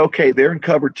 he'll say, okay, they're in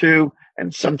cover 2.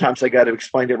 And sometimes I got to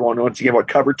explain to everyone once again what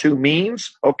cover 2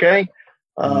 means. Okay.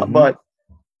 But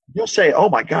you'll say, oh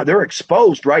my God, they're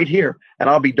exposed right here. And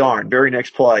I'll be darned. Very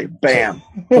next play, bam,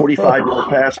 45-yard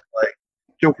pass play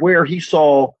to where he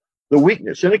saw the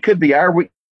weakness. And it could be our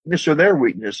weakness or their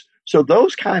weakness. So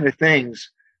those kind of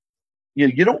things,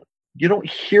 you don't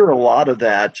hear a lot of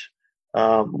that.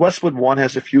 Westwood One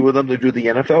has a few of them to do the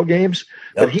NFL games,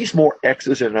 but he's more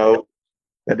X's and O's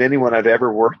than anyone I've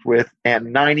ever worked with. And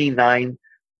 99%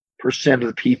 of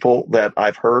the people that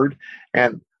I've heard.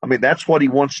 And I mean, that's what he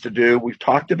wants to do. We've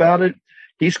talked about it.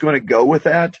 He's going to go with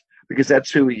that because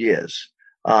that's who he is.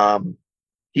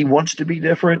 He wants to be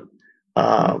different.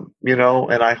 You know,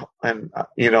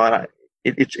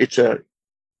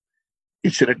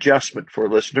 it's an adjustment for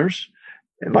listeners.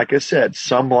 And like I said,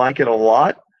 some like it a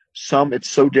lot. Some it's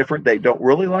so different they don't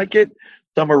really like it.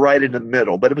 Some are right in the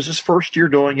middle. But it was his first year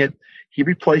doing it. He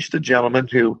replaced a gentleman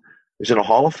who was in a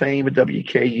Hall of Fame at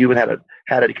WKU and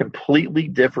had a completely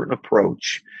different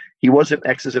approach. He wasn't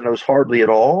X's and O's hardly at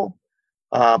all,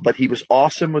 but he was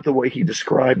awesome with the way he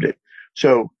described it.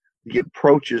 So the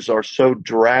approaches are so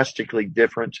drastically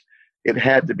different. It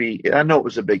had to be. I know it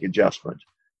was a big adjustment,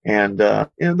 and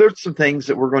there's some things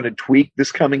that we're going to tweak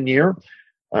this coming year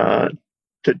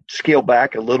to scale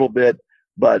back a little bit.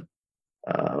 But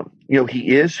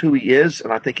he is who he is,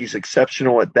 and I think he's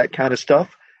exceptional at that kind of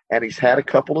stuff. And he's had a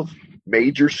couple of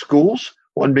major schools,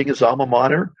 one being his alma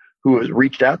mater, who has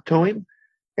reached out to him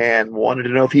and wanted to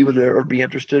know if he would ever be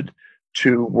interested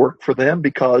to work for them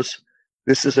because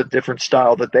this is a different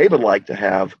style that they would like to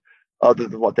have other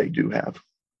than what they do have.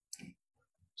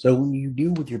 So when you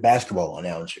do with your basketball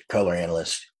announcer, color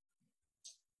analyst,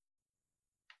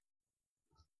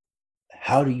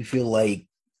 how do you feel like,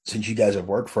 since you guys have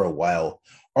worked for a while,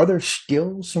 are there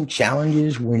still some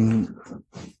challenges when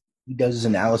he does his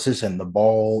analysis and the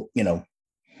ball,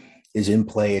 is in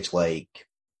play? It's like,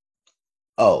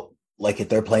 like if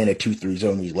they're playing a 2-3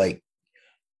 zone, he's like,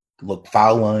 look,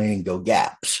 foul line and go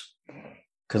gaps.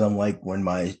 Because I'm like, when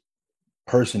my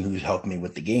person who's helping me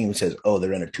with the game says,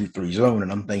 they're in a 2-3 zone,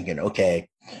 and I'm thinking, okay,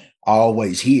 I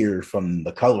always hear from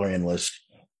the color analyst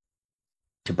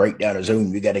to break down a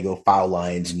zone, we got to go foul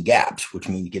lines and gaps, which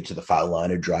means get to the foul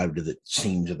line or drive to the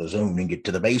seams of the zone and get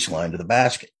to the baseline to the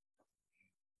basket.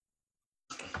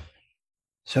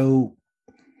 So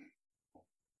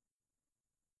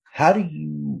how do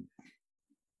you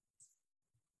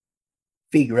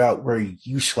figure out where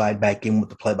you slide back in with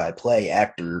the play-by-play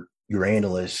after your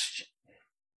analyst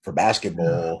for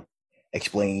basketball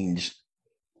explains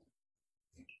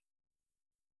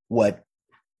what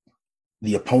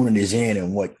the opponent is in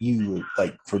and what you,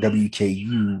 like for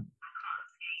WKU,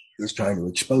 is trying to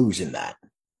expose in that.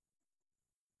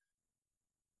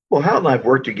 Well, Hal and I have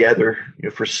worked together,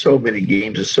 for so many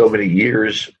games and so many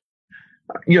years.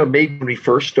 Maybe when we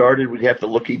first started, we'd have to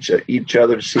look each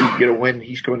other to see, when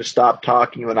he's going to stop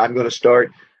talking, when I'm going to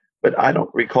start. But I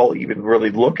don't recall even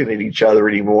really looking at each other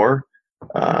anymore.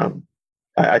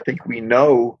 I think we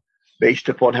know, based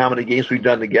upon how many games we've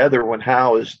done together, when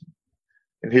Hal is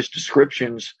in his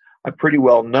descriptions, I pretty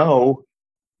well know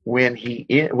when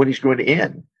he's going to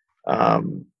end.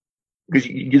 Because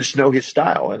you just know his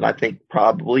style, and I think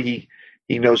probably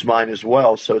he knows mine as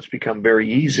well. So it's become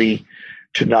very easy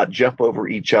to not jump over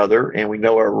each other, and we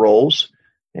know our roles.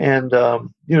 And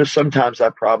sometimes I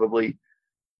probably,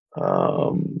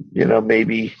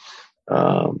 maybe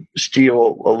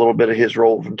steal a little bit of his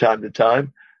role from time to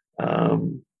time,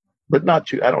 but not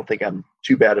too. I don't think I'm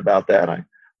too bad about that. I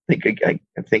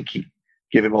think he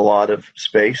give him a lot of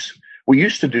space. We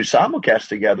used to do simulcast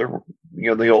together.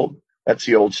 That's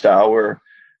the old style where,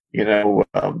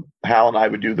 Hal and I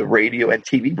would do the radio and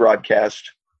TV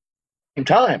broadcast in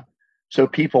time. So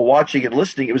people watching and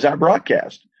listening, it was our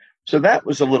broadcast. So that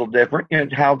was a little different.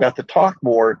 And Hal got to talk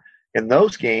more in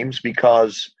those games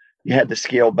because you had to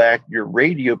scale back your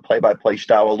radio play-by-play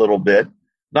style a little bit,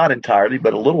 not entirely,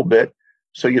 but a little bit.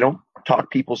 So you don't talk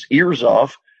people's ears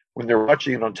off when they're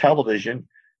watching it on television.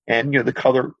 And, the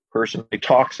color person, he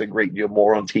talks a great deal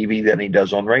more on TV than he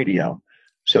does on radio.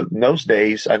 So in those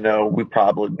days, I know we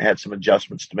probably had some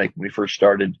adjustments to make when we first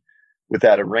started with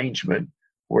that arrangement,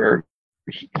 where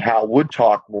Hal would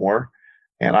talk more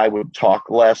and I would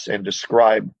talk less and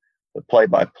describe the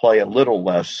play-by-play a little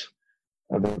less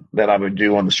than I would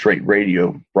do on the straight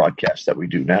radio broadcast that we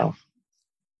do now.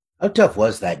 How tough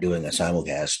was that doing a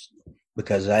simulcast?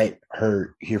 Because I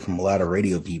hear from a lot of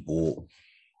radio people,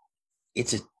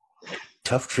 it's a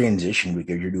tough transition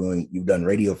because you've done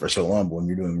radio for so long, but when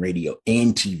you're doing radio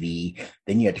and TV,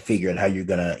 then you have to figure out how you're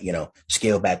gonna,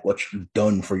 scale back what you've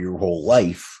done for your whole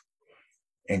life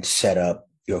and set up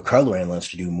your color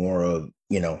analyst to do more of,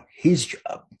 his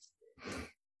job.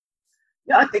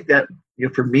 Yeah, I think that,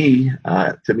 for me,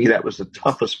 to me, that was the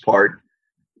toughest part.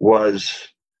 Was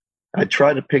I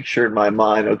try to picture in my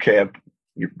mind, okay,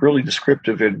 you're really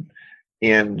descriptive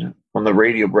in on the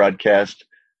radio broadcast.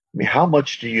 I mean, how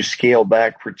much do you scale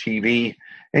back for TV?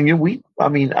 And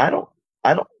I don't,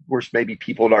 of course, maybe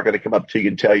people are not going to come up to you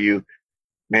and tell you,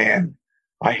 man,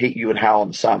 I hate you and Hal on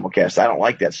the simulcast. I don't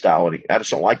like that style. I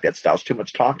just don't like that style. It's too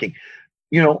much talking.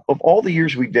 Of all the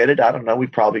years we did it, I don't know, we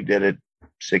probably did it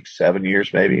 6-7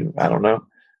 years, maybe. I don't know,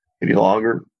 maybe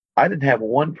longer. I didn't have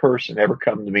one person ever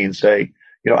come to me and say,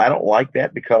 I don't like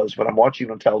that because when I'm watching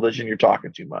you on television, you're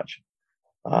talking too much.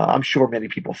 I'm sure many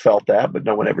people felt that, but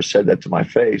no one ever said that to my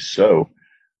face. So,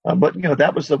 but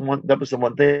that was the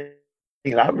one thing.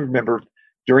 And I remember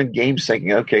during games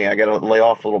thinking, okay, I got to lay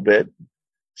off a little bit,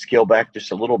 scale back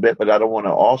just a little bit, but I don't want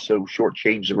to also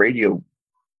shortchange the radio,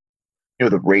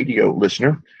 the radio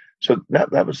listener. So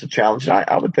that was the challenge.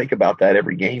 I would think about that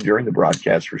every game during the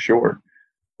broadcast for sure.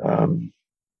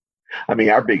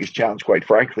 Our biggest challenge, quite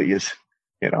frankly, is,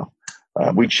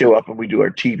 we'd show up and we do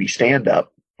our TV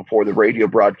stand-up before the radio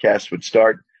broadcast would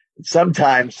start. And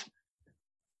sometimes,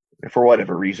 for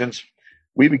whatever reasons,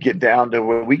 we would get down to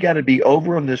where we got to be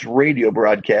over on this radio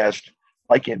broadcast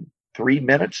like in 3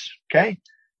 minutes. Okay.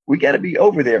 We got to be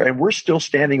over there, and we're still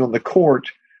standing on the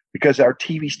court because our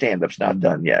TV stand-up's not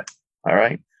done yet. All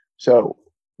right. So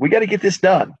we got to get this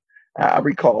done. I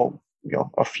recall,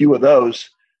 a few of those,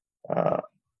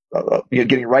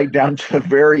 getting right down to the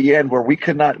very end where we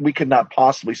could not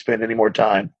possibly spend any more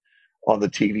time on the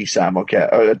TV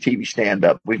simulcast or the TV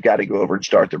stand-up. We've got to go over and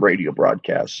start the radio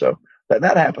broadcast. So that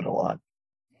happened a lot.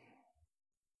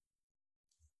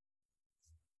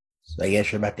 So I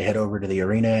guess you're about to head over to the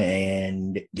arena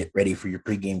and get ready for your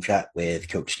pregame chat with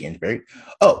Coach Stansberry.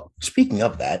 Oh, speaking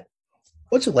of that,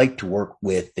 what's it like to work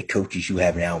with the coaches you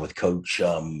have now with Coach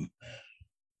Helton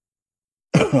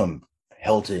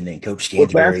and Coach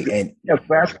Stansberry?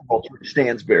 Basketball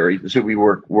Stansberry is who we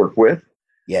work with.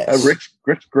 Yes.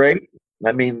 Rick's great.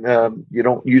 You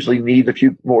don't usually need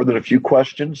more than a few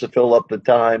questions to fill up the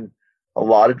time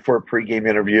allotted for a pregame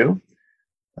interview.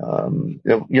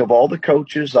 Of all the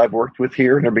coaches I've worked with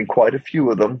here, and there have been quite a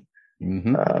few of them,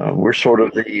 we're sort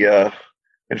of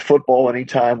in football,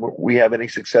 anytime we have any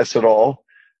success at all,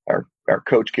 our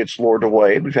coach gets lured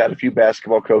away. We've had a few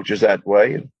basketball coaches that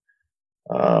way.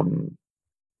 And,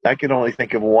 I can only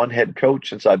think of one head coach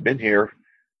since I've been here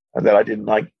that I didn't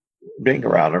like being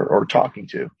around or talking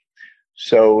to.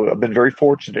 So I've been very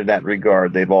fortunate in that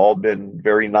regard. They've all been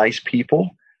very nice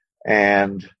people,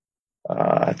 and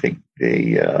I think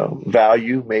they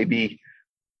value maybe,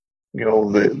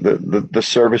 the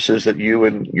services that you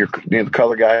and the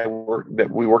color guy that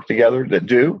we work together that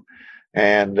do,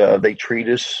 and they treat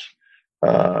us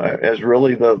as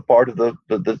really the part of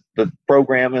the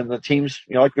program and the teams,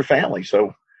 like their family.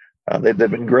 So they've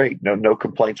been great. No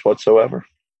complaints whatsoever.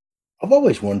 I've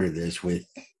always wondered this with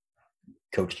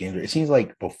Coach Kingsbury. It seems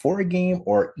like before a game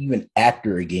or even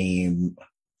after a game,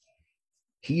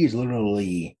 he is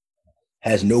literally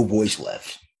has no voice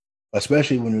left,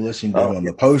 especially when you're listening to him on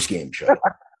the post-game show.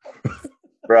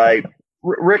 Right.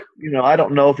 Rick, I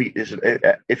don't know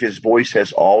if his voice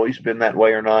has always been that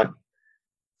way or not.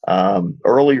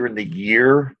 Earlier in the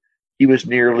year, he was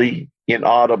nearly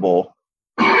inaudible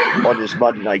on his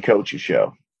Monday Night Coaches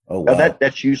show. Oh, wow. Now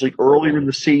that's usually earlier in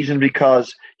the season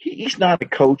because he's not a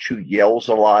coach who yells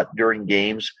a lot during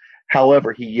games.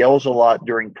 However, he yells a lot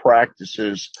during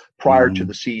practices prior to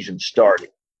the season starting.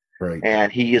 Right.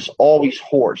 And he is always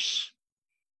hoarse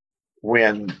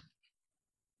when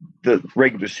the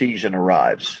regular season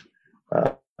arrives.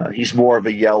 He's more of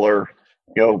a yeller,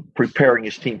 preparing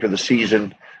his team for the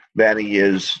season than he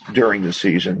is during the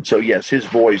season. So, yes, his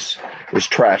voice is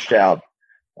trashed out,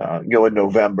 in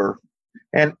November.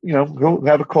 And, he'll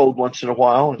have a cold once in a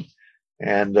while.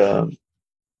 But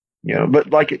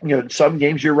like, in some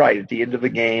games, you're right. At the end of the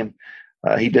game,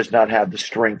 he does not have the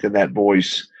strength in that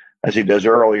voice as he does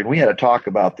earlier. And we had a talk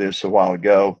about this a while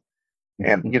ago.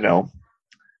 And,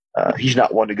 he's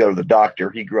not one to go to the doctor.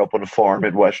 He grew up on a farm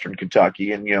in Western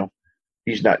Kentucky, and,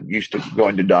 he's not used to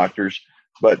going to doctors.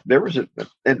 But there was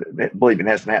and believe me, it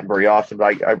hasn't happened very often,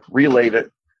 but I relayed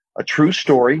a true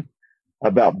story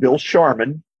about Bill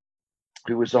Sharman,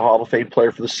 who was a Hall of Fame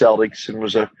player for the Celtics and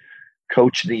was a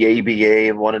coach in the ABA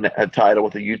and won a title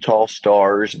with the Utah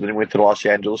Stars, and then went to the Los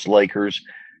Angeles Lakers.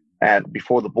 And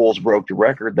before the Bulls broke the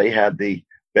record, they had the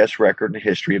best record in the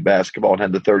history of basketball and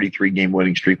had the 33-game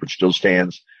winning streak, which still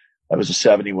stands. That was a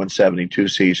 71-72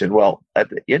 season. Well, at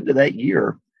the end of that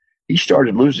year, he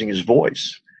started losing his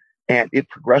voice, and it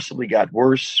progressively got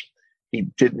worse. He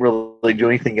didn't really do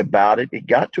anything about it. It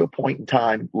got to a point in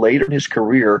time later in his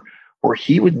career where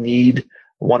he would need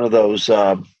one of those,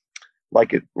 like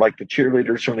the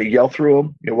cheerleaders when they yell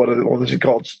through them. What is it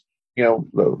called?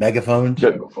 The megaphones.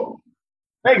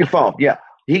 Megaphone, yeah.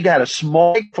 He got a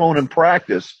small phone in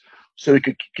practice so he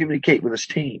could communicate with his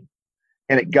team.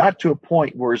 And it got to a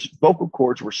point where his vocal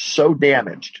cords were so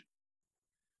damaged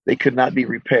they could not be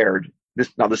repaired. This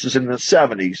is in the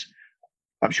 70s.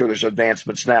 I'm sure there's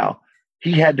advancements now.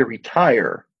 He had to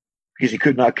retire because he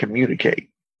could not communicate.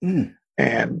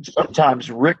 And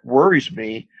sometimes Rick worries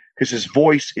me because his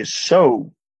voice is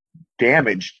so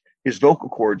damaged, his vocal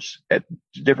cords at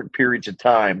different periods of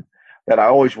time, that I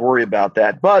always worry about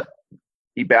that. But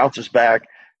he bounces back,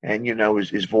 and,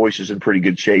 his voice is in pretty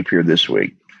good shape here this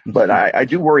week. But I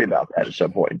do worry about that at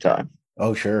some point in time.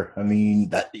 Oh, sure. I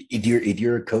mean, if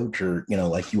you're a coach or,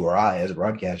 like you or I as a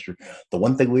broadcaster, the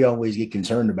one thing we always get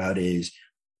concerned about is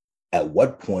at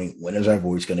what point, when is our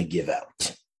voice going to give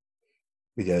out?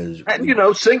 Because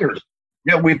singers,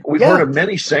 we've heard of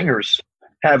many singers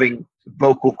having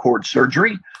vocal cord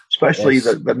surgery, especially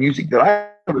the music that I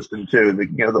listen to,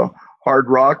 the hard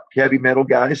rock, heavy metal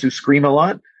guys who scream a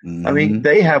lot. I mean,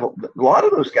 they have a lot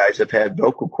of those guys have had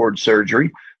vocal cord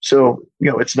surgery. So,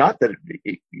 it's not that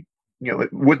it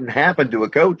wouldn't happen to a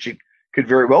coach. It could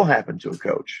very well happen to a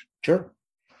coach. Sure.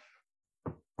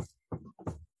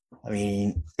 I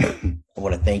mean, I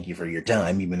want to thank you for your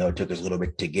time, even though it took us a little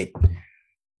bit to get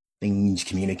things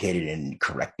communicated and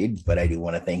corrected. But I do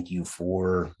want to thank you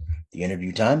for the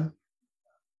interview time.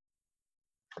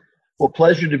 Well,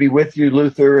 pleasure to be with you,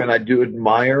 Luther, and I do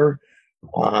admire,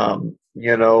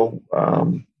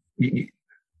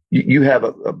 you have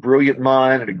a brilliant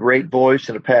mind and a great voice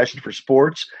and a passion for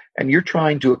sports, and you're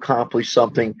trying to accomplish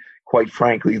something, quite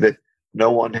frankly, that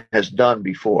no one has done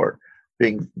before,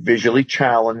 being visually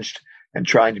challenged and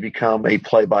trying to become a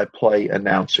play-by-play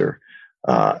announcer,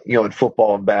 in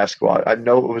football and basketball. I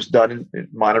know it was done in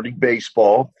minor league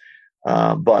baseball,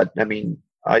 but I mean,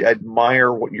 I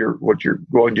admire what you're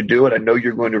going to do, and I know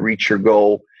you're going to reach your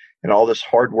goal, and all this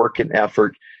hard work and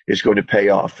effort is going to pay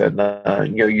off. And,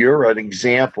 you're an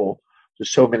example to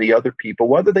so many other people,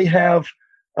 whether they have,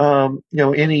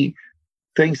 any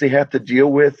things they have to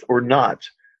deal with or not,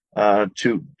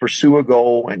 to pursue a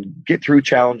goal and get through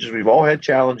challenges. We've all had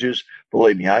challenges.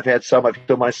 Believe me, I've had some. I've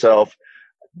done myself.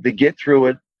 To get through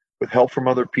it with help from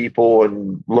other people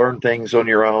and learn things on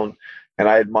your own. And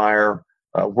I admire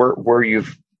where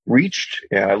you've reached,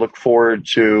 and I look forward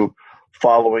to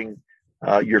following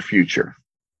your future.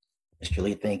 Mr.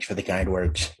 Lee, thanks for the kind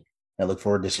words. I look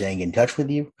forward to staying in touch with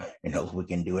you and hope we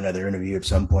can do another interview at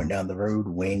some point down the road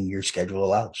when your schedule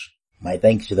allows. My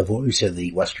thanks to the voice of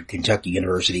the Western Kentucky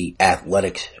University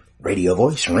Athletics radio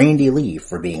voice, Randy Lee,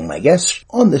 for being my guest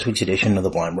on this week's edition of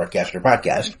the Blind Broadcaster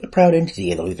Podcast, a proud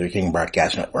entity of the Luther King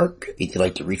Broadcast Network. If you'd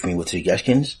like to reach me with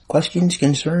suggestions, questions,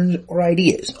 concerns, or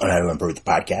ideas on how to improve the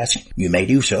podcast, you may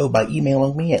do so by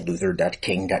emailing me at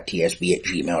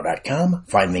luther.king.tsb@gmail.com.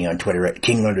 Find me on Twitter at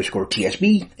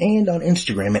king_tsb and on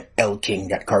Instagram at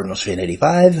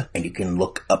lking.cardinalsfan85. And you can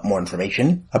look up more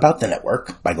information about the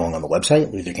network by going on the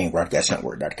website,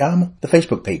 lutherkingbroadcastnetwork.com. The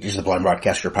Facebook page is the Blind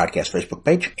Broadcaster Podcast Facebook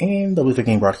page, and the Luther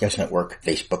King Broadcast Network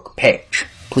Facebook page.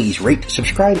 Please rate,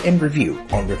 subscribe, and review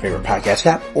on your favorite podcast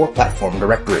app or platform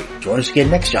directory. Join us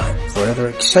again next time for another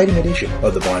exciting edition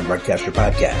of the Blind Broadcaster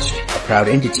Podcast, a proud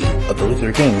entity of the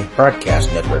Luther King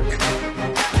Broadcast Network.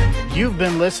 You've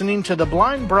been listening to the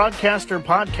Blind Broadcaster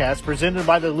Podcast presented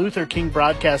by the Luther King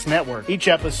Broadcast Network. Each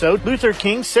episode, Luther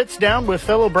King sits down with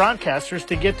fellow broadcasters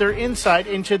to get their insight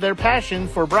into their passion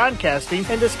for broadcasting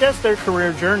and discuss their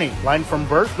career journey. Blind from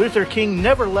birth, Luther King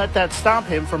never let that stop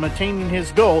him from attaining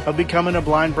his goal of becoming a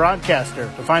blind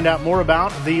broadcaster. To find out more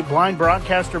about the Blind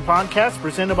Broadcaster Podcast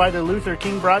presented by the Luther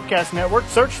King Broadcast Network,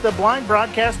 search the Blind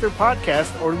Broadcaster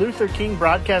Podcast or Luther King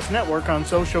Broadcast Network on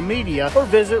social media or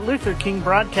visit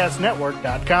LutherKingBroadcastNetwork.com.